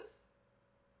 2.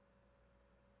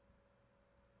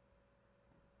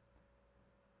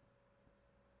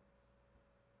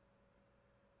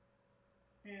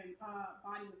 And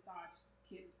body massage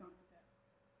kit or something like that.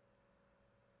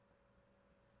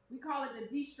 We call it the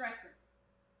de-stressor.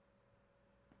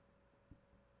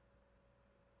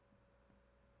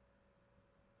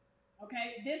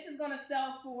 Okay, this is going to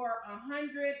sell for $197.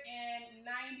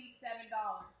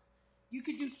 You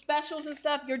could do specials and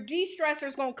stuff. Your de-stressor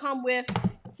is going to come with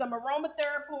some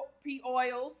aromatherapy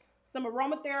oils.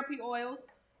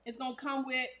 It's going to come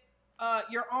with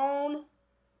your own,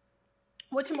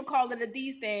 whatchamacallit, of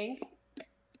these things,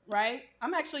 right?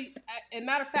 I'm actually, as a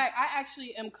matter of fact, I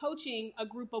actually am coaching a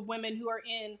group of women who are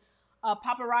in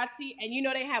paparazzi, and you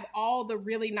know they have all the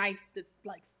really nice,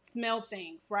 like, smell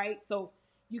things, right? So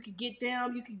you could get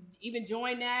them. You could even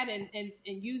join that and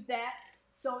use that.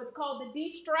 So it's called the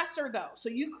de-stressor, though. So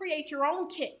you create your own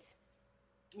kit.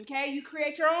 Okay? You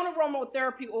create your own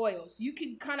aromatherapy oils. You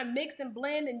can kind of mix and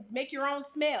blend and make your own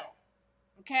smell.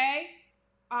 Okay?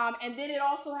 And then it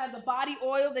also has a body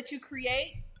oil that you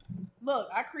create. Look,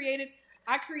 I created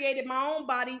my own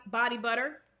body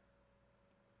butter.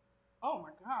 Oh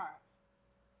my God.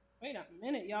 Wait a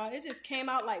minute, y'all. It just came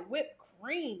out like whipped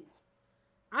cream.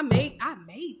 I made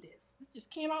this. This just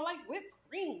came out like whipped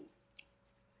cream.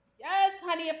 Yes,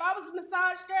 honey, if I was a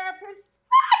massage therapist,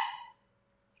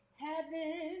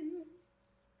 heaven.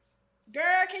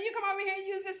 Girl, can you come over here and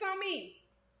use this on me?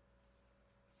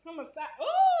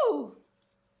 Ooh.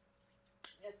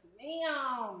 Yes,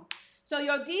 ma'am. So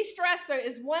your de-stressor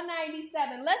is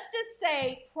 $197. Let's just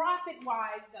say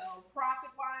profit-wise, though.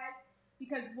 Profit-wise,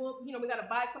 because we got to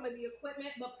buy some of the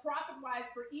equipment, but profit-wise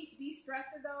for each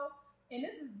de-stressor, though, and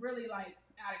this is really like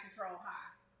out of control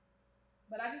high.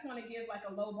 But I just want to give like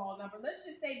a lowball number. Let's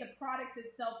just say the products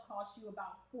itself cost you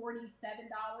about $47.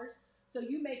 So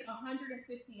you make $150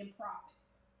 in profits.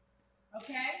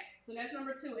 Okay? So that's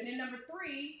number 2. And then number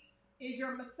 3 is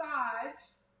your massage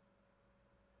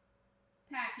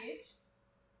package.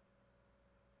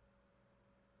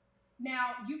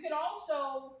 Now, you could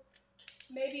also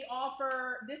maybe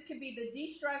offer, this could be the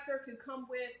de-stressor, could come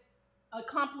with a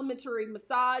complimentary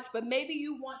massage, but maybe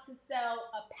you want to sell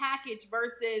a package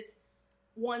versus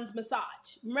one's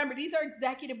massage. Remember, these are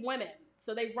executive women,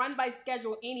 so they run by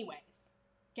schedule anyways,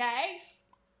 okay?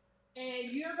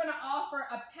 And you're going to offer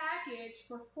a package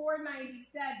for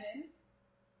 $497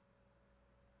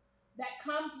 that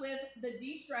comes with the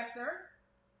de-stressor,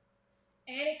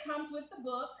 and it comes with the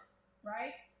book,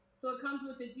 right? So it comes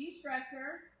with the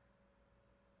de-stressor,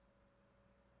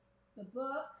 the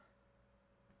book,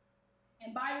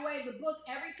 and by the way, the book,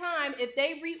 every time, if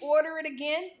they reorder it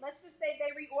again, let's just say they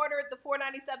reorder it the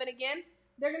 $497 again,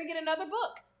 they're going to get another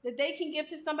book that they can give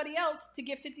to somebody else to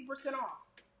get 50% off.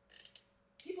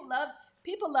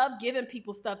 People love giving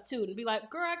people stuff too, and be like,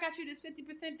 girl, I got you this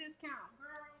 50% discount.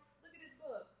 Girl, look at this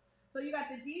book. So you got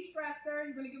the de-stressor,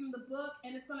 you're going to give them the book,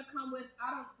 and it's going to come with,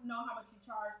 I don't know how much you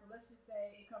charge, but let's just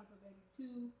say it comes with maybe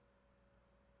 2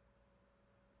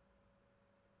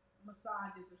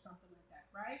 massages or something like that,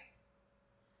 right?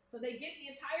 So they get the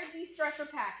entire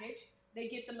de-stressor package, they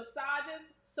get the massages,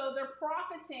 so they're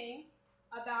profiting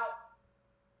about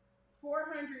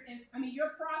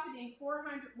you're profiting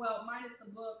 400, well, minus the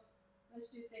book,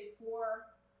 let's just say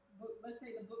let's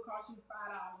say the book costs you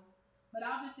 $5. But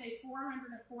I'll just say $440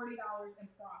 in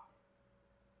profit.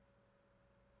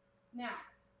 Now,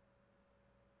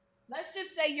 let's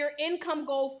just say your income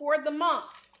goal for the month.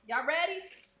 Y'all ready?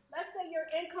 Let's say your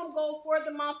income goal for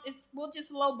the month is, we'll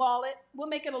just lowball it. We'll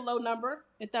make it a low number,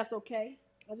 if that's okay.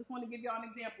 I just want to give y'all an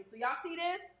example. So y'all see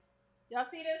this? Y'all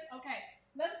see this? Okay.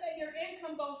 Let's say your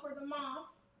income goal for the month.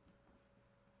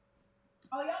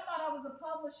 Oh, y'all thought I was a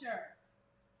publisher.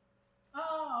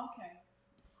 Oh, okay.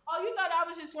 Oh, you thought I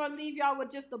was just going to leave y'all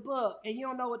with just a book and you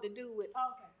don't know what to do with.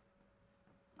 Okay.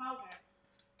 Okay.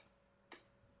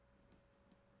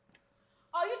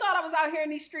 Oh, you thought I was out here in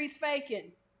these streets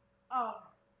faking. Oh.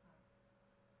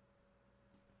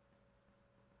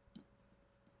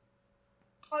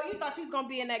 Oh, you thought you was going to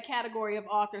be in that category of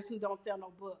authors who don't sell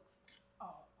no books.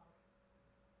 Oh.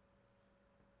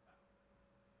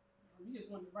 You just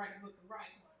wanted to write a book to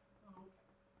write one. Oh,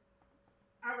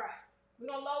 okay. All right. We're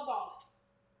going to lowball it.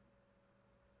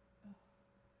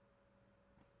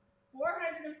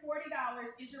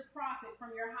 $440 is your profit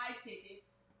from your high ticket.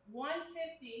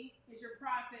 $150 is your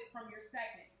profit from your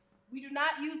second. We do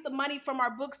not use the money from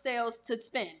our book sales to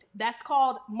spend. That's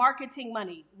called marketing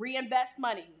money, reinvest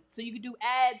money. So you can do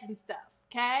ads and stuff,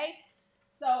 okay?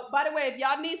 So, by the way, if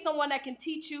y'all need someone that can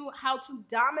teach you how to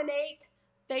dominate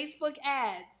Facebook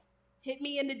ads, hit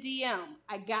me in the DM.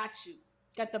 I got you.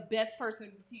 Got the best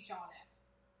person to teach all that.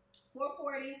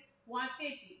 $440,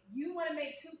 $150. You want to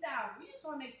make $2,000. You just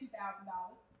want to make $2,000.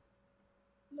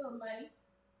 Little money.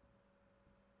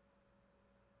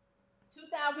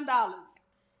 $2,000.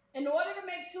 In order to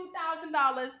make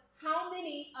 $2,000, how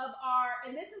many of our,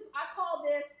 and this is, I call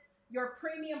this your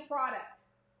premium product.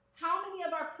 How many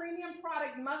of our premium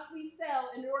product must we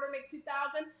sell in order to make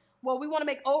 $2,000? Well, we want to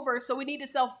make over, so we need to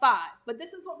sell 5. But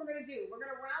this is what we're going to do. We're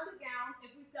going to round it down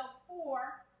if we sell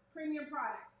 4 premium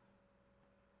products.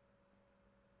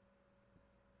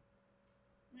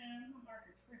 Man, my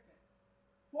marker tripping.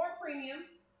 4 premium.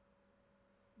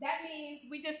 That means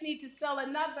we just need to sell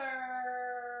another.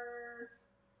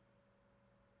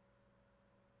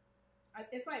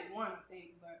 It's like 1, I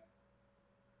think, but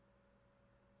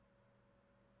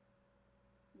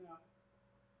yeah.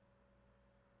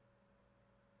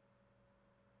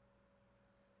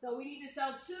 So we need to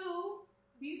sell 2.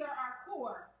 These are our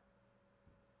core.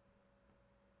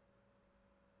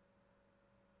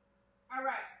 All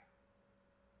right.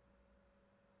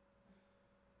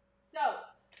 So,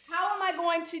 how am I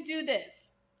going to do this?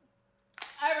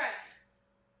 All right.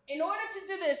 In order to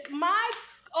do this, my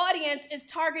audience is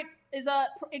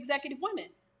executive women.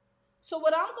 So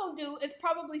what I'm going to do is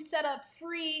probably set up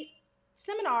free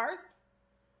seminars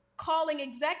calling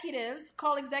executives,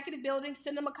 call executive buildings,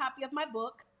 send them a copy of my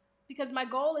book, because my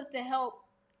goal is to help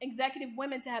executive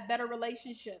women to have better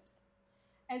relationships.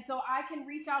 And so I can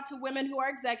reach out to women who are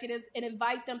executives and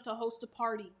invite them to host a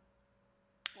party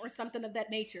or something of that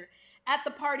nature. At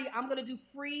the party, I'm going to do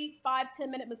free 5-10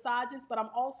 minute massages, but I'm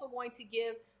also going to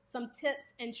give some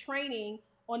tips and training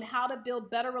on how to build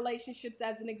better relationships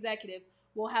as an executive.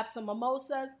 We'll have some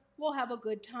mimosas. We'll have a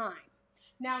good time.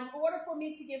 Now, in order for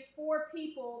me to get 4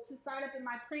 people to sign up in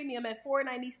my premium at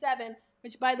 $497,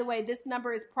 which, by the way, this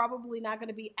number is probably not going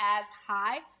to be as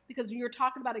high, because when you're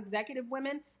talking about executive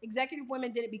women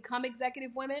didn't become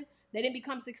executive women. They didn't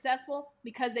become successful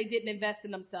because they didn't invest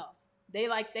in themselves.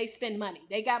 They spend money.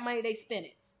 They got money, they spend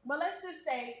it. But let's just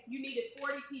say you needed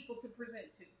 40 people to present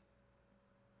to.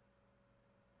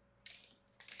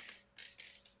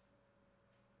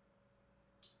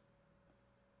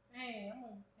 Hey, I'm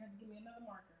going to have to give me another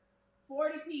marker.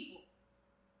 40 people.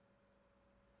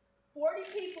 40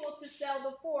 people to sell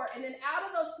the 4. And then out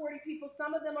of those 40 people,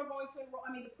 some of them are going to enroll,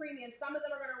 the premium, some of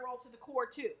them are going to enroll to the core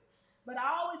too. But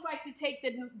I always like to take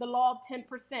the law of 10%.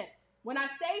 When I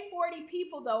say 40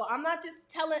 people, though, I'm not just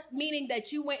meaning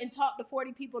that you went and talked to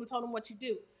 40 people and told them what you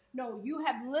do. No, you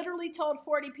have literally told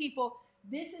 40 people,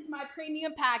 this is my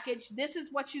premium package. This is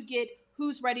what you get.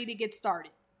 Who's ready to get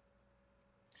started?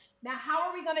 Now, how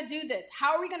are we going to do this?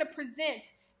 How are we going to present?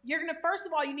 First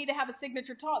of all, you need to have a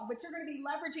signature talk, but you're going to be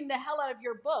leveraging the hell out of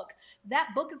your book. That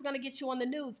book is going to get you on the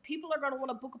news. People are going to want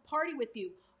to book a party with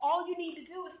you. All you need to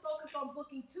do is focus on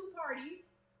booking 2 parties.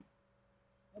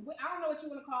 I don't know what you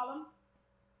want to call them.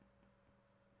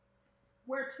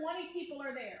 Where 20 people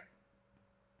are there.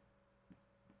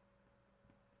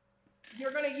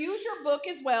 You're going to use your book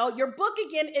as well. Your book,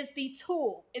 again, is the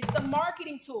tool. It's the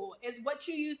marketing tool. It's what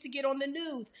you use to get on the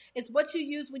news. It's what you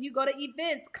use when you go to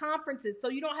events, conferences. So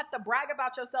you don't have to brag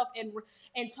about yourself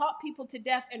and talk people to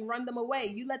death and run them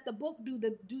away. You let the book do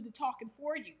the talking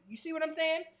for you. You see what I'm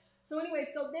saying? So anyway,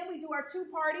 so then we do our 2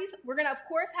 parties. We're going to, of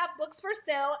course, have books for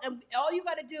sale. And all you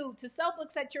got to do to sell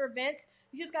books at your events,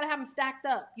 you just got to have them stacked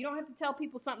up. You don't have to tell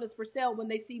people something is for sale when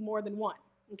they see more than one.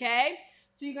 Okay?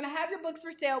 So you're going to have your books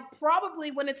for sale.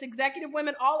 Probably when it's executive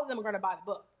women, all of them are going to buy the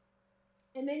book.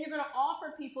 And then you're going to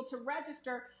offer people to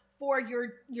register for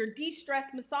your de-stress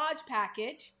massage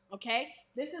package. Okay?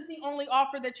 This is the only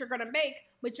offer that you're going to make,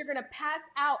 but you're going to pass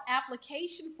out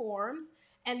application forms.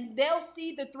 And they'll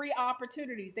see the 3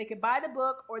 opportunities. They can buy the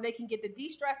book, or they can get the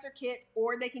de-stressor kit,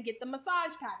 or they can get the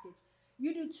massage package.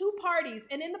 You do 2 parties,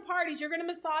 and in the parties, you're going to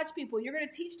massage people. You're going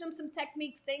to teach them some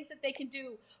techniques, things that they can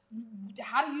do,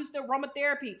 how to use their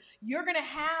aromatherapy. You're going to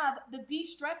have the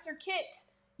de-stressor kits.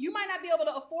 You might not be able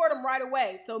to afford them right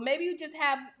away. So maybe you just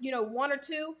have, 1 or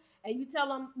 2, and you tell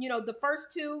them, the first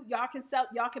 2,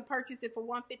 y'all can purchase it for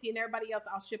 $150, and everybody else,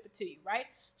 I'll ship it to you, right?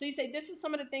 So you say, this is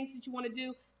some of the things that you want to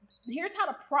do. Here's how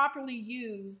to properly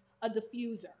use a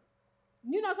diffuser.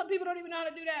 Some people don't even know how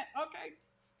to do that. Okay.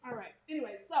 All right.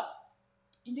 Anyway, so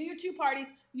you do your 2 parties.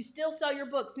 You still sell your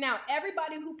books. Now,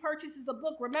 everybody who purchases a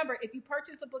book, remember, if you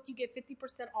purchase a book, you get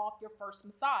 50% off your first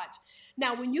massage.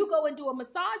 Now, when you go and do a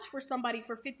massage for somebody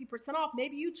for 50% off,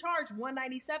 maybe you charge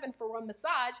 $197 for one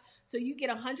massage, so you get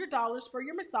 $100 for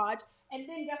your massage. And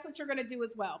then guess what you're going to do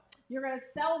as well? You're going to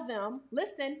sell them,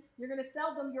 you're going to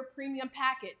sell them your premium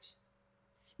package.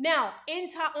 Now,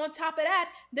 on top of that,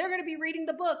 they're going to be reading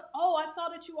the book. Oh, I saw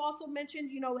that you also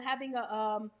mentioned, having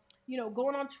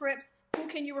going on trips. Who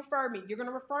can you refer me? You're going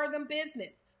to refer them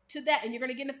business to that, and you're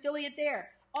going to get an affiliate there.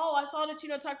 Oh, I saw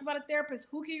that, talked about a therapist.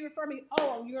 Who can you refer me?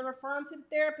 Oh, you're going to refer them to the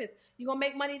therapist. You're going to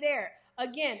make money there.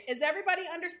 Again, is everybody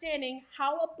understanding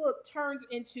how a book turns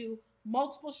into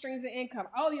multiple streams of income?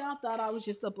 Oh, y'all thought I was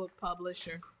just a book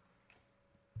publisher.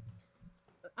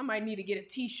 I might need to get a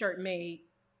t-shirt made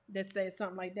that says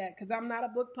something like that, because I'm not a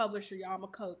book publisher, y'all. I'm a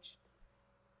coach.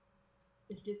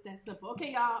 It's just that simple.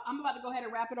 Okay, y'all, I'm about to go ahead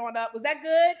and wrap it on up. Was that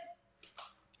good?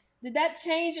 Did that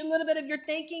change a little bit of your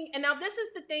thinking? And now this is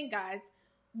the thing, guys.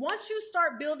 Once you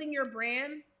start building your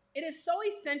brand, it is so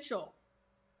essential.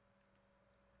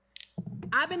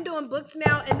 I've been doing books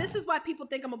now, and this is why people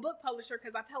think I'm a book publisher,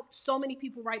 because I've helped so many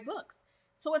people write books.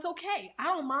 So it's okay. I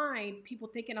don't mind people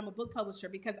thinking I'm a book publisher,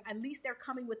 because at least they're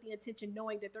coming with the intention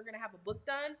knowing that they're going to have a book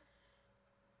done.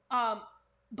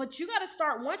 But you got to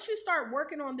start, once you start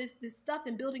working on this stuff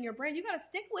and building your brand, you got to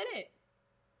stick with it.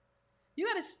 You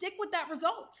got to stick with that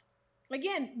result.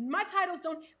 Again, my titles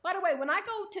don't, by the way, when I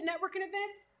go to networking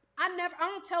events, I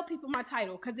don't tell people my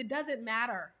title, because it doesn't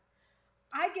matter.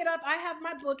 I get up, I have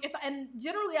my book, and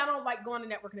generally I don't like going to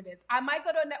networking events. I might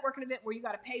go to a networking event where you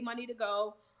got to pay money to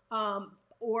go,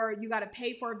 or you got to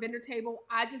pay for a vendor table.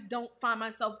 I just don't find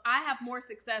myself, I have more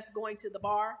success going to the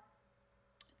bar,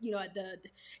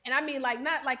 and I mean, like,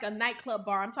 not like a nightclub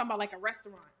bar. I'm talking about like a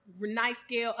restaurant, nice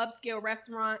scale, upscale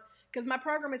restaurant, because my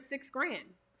program is $6,000.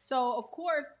 So of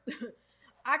course,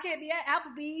 I can't be at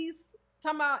Applebee's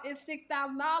talking about it's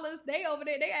 $6,000. They over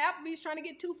there, they at Applebee's trying to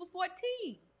get 2 for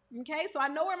 $14. Okay, so I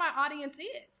know where my audience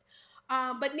is.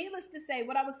 But needless to say,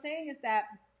 what I was saying is that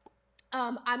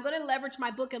I'm going to leverage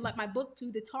my book and let my book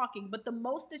do the talking. But the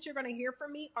most that you're going to hear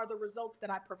from me are the results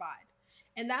that I provide.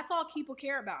 And that's all people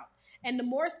care about. And the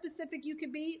more specific you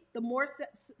can be, the more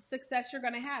success you're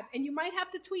going to have. And you might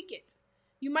have to tweak it.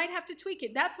 You might have to tweak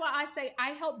it. That's why I say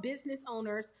I help business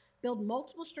owners build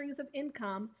multiple streams of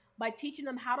income by teaching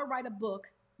them how to write a book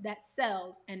that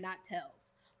sells and not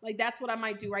tells. Like that's what I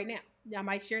might do right now. I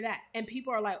might share that, and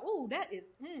people are like, "Oh, that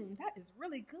is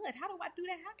really good. How do I do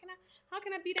that? How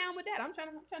can I be down with that? I'm trying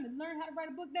to learn how to write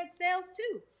a book that sells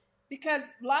too, because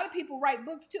a lot of people write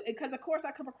books too. Because of course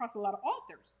I come across a lot of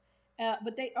authors,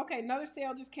 but another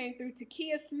sale just came through.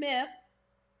 Takia Smith.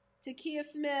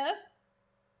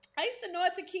 I used to know a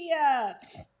Takia.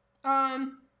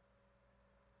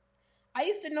 I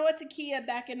used to know a Takia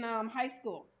back in high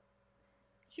school.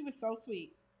 She was so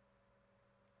sweet.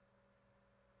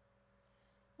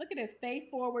 Look at this. Faith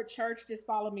Forward Church just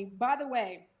followed me. By the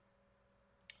way,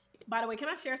 can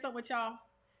I share something with y'all?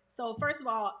 So first of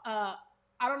all, I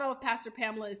don't know if Pastor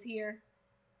Pamela is here,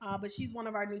 but she's one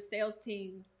of our new sales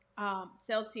team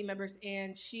members,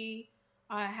 and she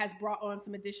has brought on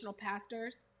some additional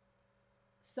pastors.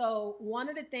 So one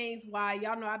of the things why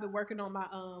y'all know I've been working on my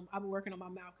mouth,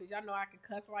 because y'all know I can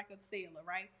cuss like a sailor,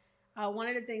 right? One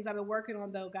of the things I've been working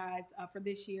on though, guys, for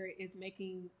this year is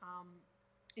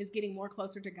getting more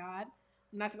closer to God.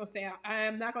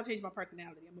 I'm not gonna change my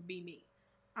personality. I'm gonna be me.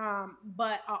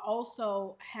 But I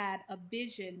also had a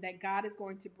vision that God is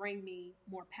going to bring me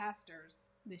more pastors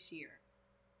this year.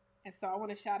 And so I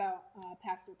want to shout out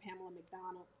Pastor Pamela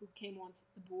McDonald, who came onto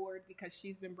the board, because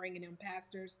she's been bringing in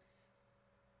pastors.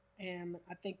 And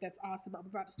I think that's awesome. I'm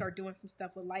about to start doing some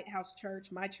stuff with Lighthouse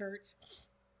Church, my church,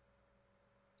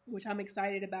 which I'm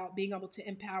excited about, being able to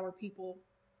empower people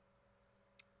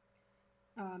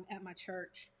at my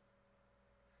church.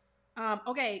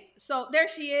 Okay, so there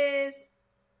she is.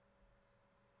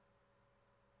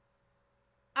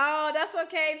 Oh, that's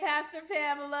okay, Pastor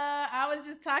Pamela. I was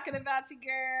just talking about you,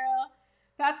 girl.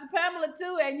 Pastor Pamela,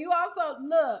 too. And you also,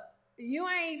 look, you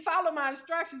ain't follow my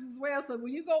instructions as well. So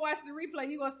when you go watch the replay,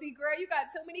 you're going to see, girl, you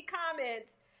got too many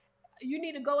comments. You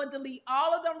need to go and delete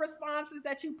all of them responses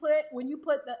that you put when you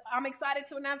put I'm excited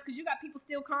to announce, because you got people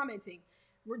still commenting.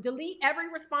 Delete every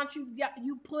response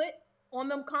you put on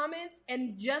them comments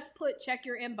and just put check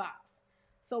your inbox.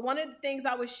 So one of the things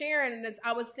I was sharing is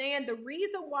I was saying the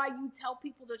reason why you tell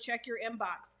people to check your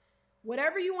inbox,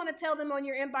 whatever you want to tell them on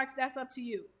your inbox, that's up to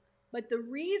you. But the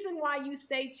reason why you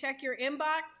say check your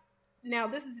inbox, now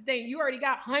this is the thing, you already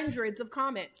got hundreds of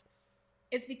comments.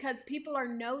 It's because people are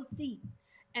nosy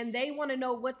and they want to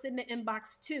know what's in the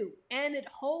inbox too. And it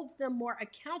holds them more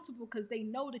accountable because they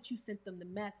know that you sent them the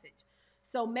message.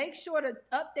 So make sure to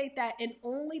update that and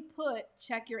only put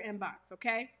check your inbox,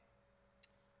 okay?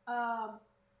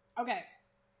 Okay.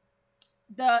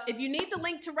 If you need the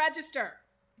link to register,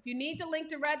 you need to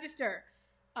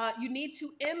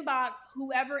inbox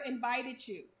whoever invited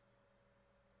you.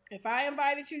 If I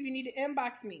invited you, you need to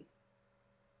inbox me.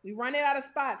 We running out of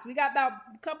spots. We got about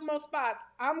a couple more spots.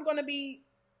 I'm going to be...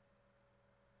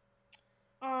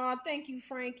 thank you,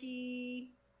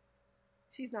 Frankie.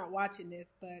 She's not watching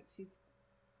this, but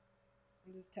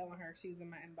I'm just telling her she was in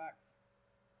my inbox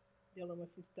dealing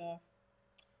with some stuff.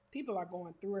 People are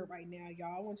going through it right now,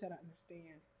 y'all. I want y'all to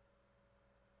understand.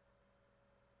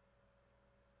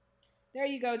 There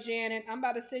you go, Janet. I'm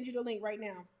about to send you the link right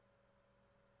now.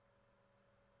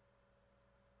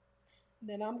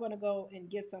 Then I'm going to go and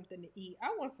get something to eat.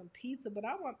 I want some pizza, but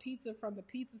I want pizza from the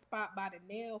pizza spot by the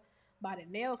nail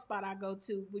spot I go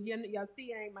to. When y'all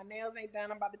see, my nails ain't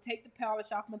done. I'm about to take the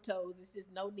polish off my toes. It's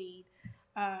just no need.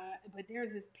 But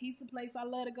there's this pizza place I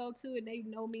love to go to, and they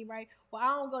know me, right? Well,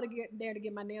 I don't go to get there to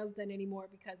get my nails done anymore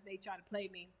because they try to play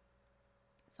me.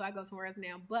 So I go somewhere else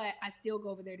now. But I still go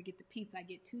over there to get the pizza. I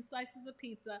get 2 slices of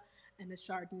pizza and a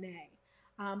Chardonnay.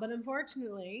 But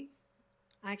unfortunately,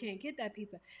 I can't get that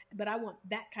pizza. But I want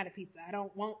that kind of pizza. I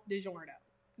don't want DiGiorno.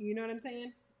 You know what I'm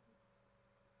saying?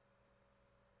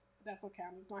 That's okay.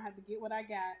 I'm just going to have to get what I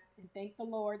got and thank the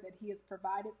Lord that He has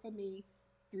provided for me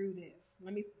through this.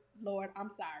 Lord, I'm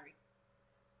sorry.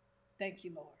 Thank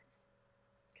you, Lord.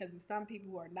 Because there's some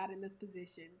people who are not in this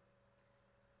position.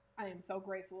 I am so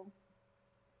grateful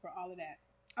for all of that.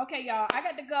 Okay, y'all, I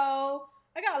got to go.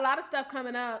 I got a lot of stuff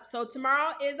coming up. So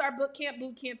tomorrow is our boot camp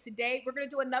today. We're going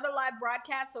to do another live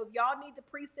broadcast. So if y'all need to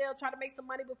pre-sale, try to make some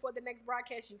money before the next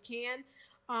broadcast, you can.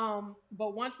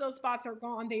 But once those spots are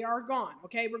gone, they are gone.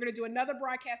 Okay, we're going to do another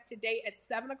broadcast today at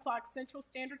 7 o'clock Central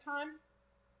Standard Time.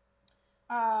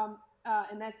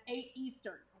 And that's 8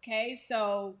 Eastern. Okay,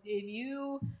 so if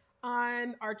you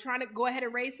are trying to go ahead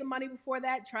and raise some money before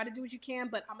that, try to do what you can.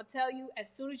 But I'm going to tell you,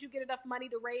 as soon as you get enough money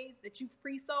to raise that you've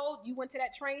pre-sold, you went to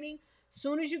that training,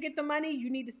 soon as you get the money, you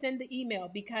need to send the email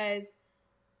because,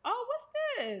 oh, what's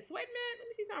this? Wait a minute. Let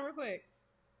me see something real quick.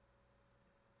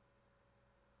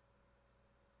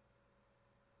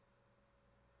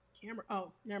 Camera.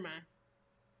 Oh, never mind.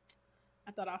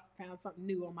 I thought I found something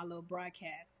new on my little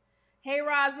broadcast. Hey,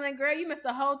 Rosalind, girl, you missed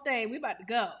the whole thing. We about to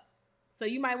go. So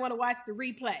you might want to watch the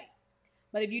replay.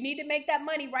 But if you need to make that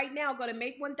money right now, go to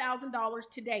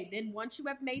make$1,000 today. Then once you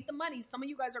have made the money, some of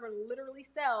you guys are going to literally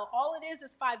sell. All it is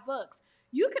 $5.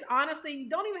 You could honestly, you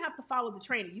don't even have to follow the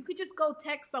training. You could just go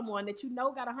text someone that you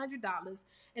know got $100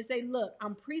 and say, look,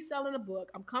 I'm pre-selling a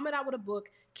book. I'm coming out with a book.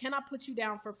 Can I put you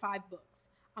down for $5?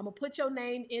 I'm going to put your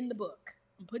name in the book.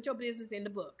 I'm going to put your business in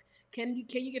the book. Can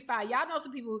you get 5? Y'all know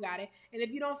some people who got it. And if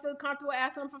you don't feel comfortable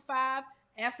asking them for 5,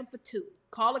 ask them for 2.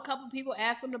 Call a couple people,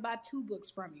 ask them to buy 2 books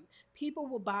from you. People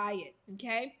will buy it,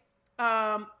 okay?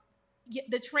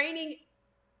 The training,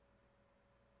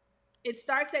 it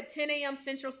starts at 10 a.m.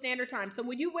 Central Standard Time. So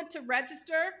when you went to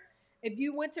register, if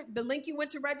you went to the link you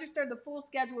went to register, the full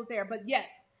schedule is there. But yes,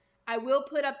 I will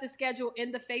put up the schedule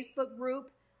in the Facebook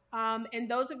group. And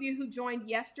those of you who joined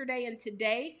yesterday and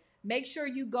today, make sure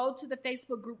you go to the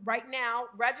Facebook group right now.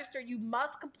 Register. You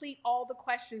must complete all the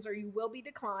questions or you will be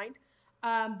declined.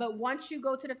 But once you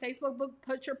go to the Facebook group,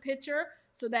 put your picture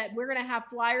so that we're going to have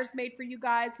flyers made for you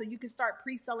guys so you can start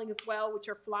pre-selling as well with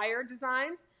your flyer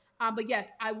designs. But yes,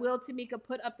 I will, Tamika,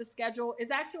 put up the schedule.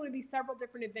 It's actually going to be several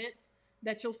different events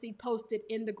that you'll see posted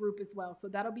in the group as well. So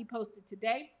that'll be posted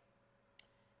today.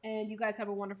 And you guys have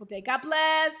a wonderful day. God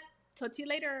bless. Talk to you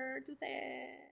later. Deuces.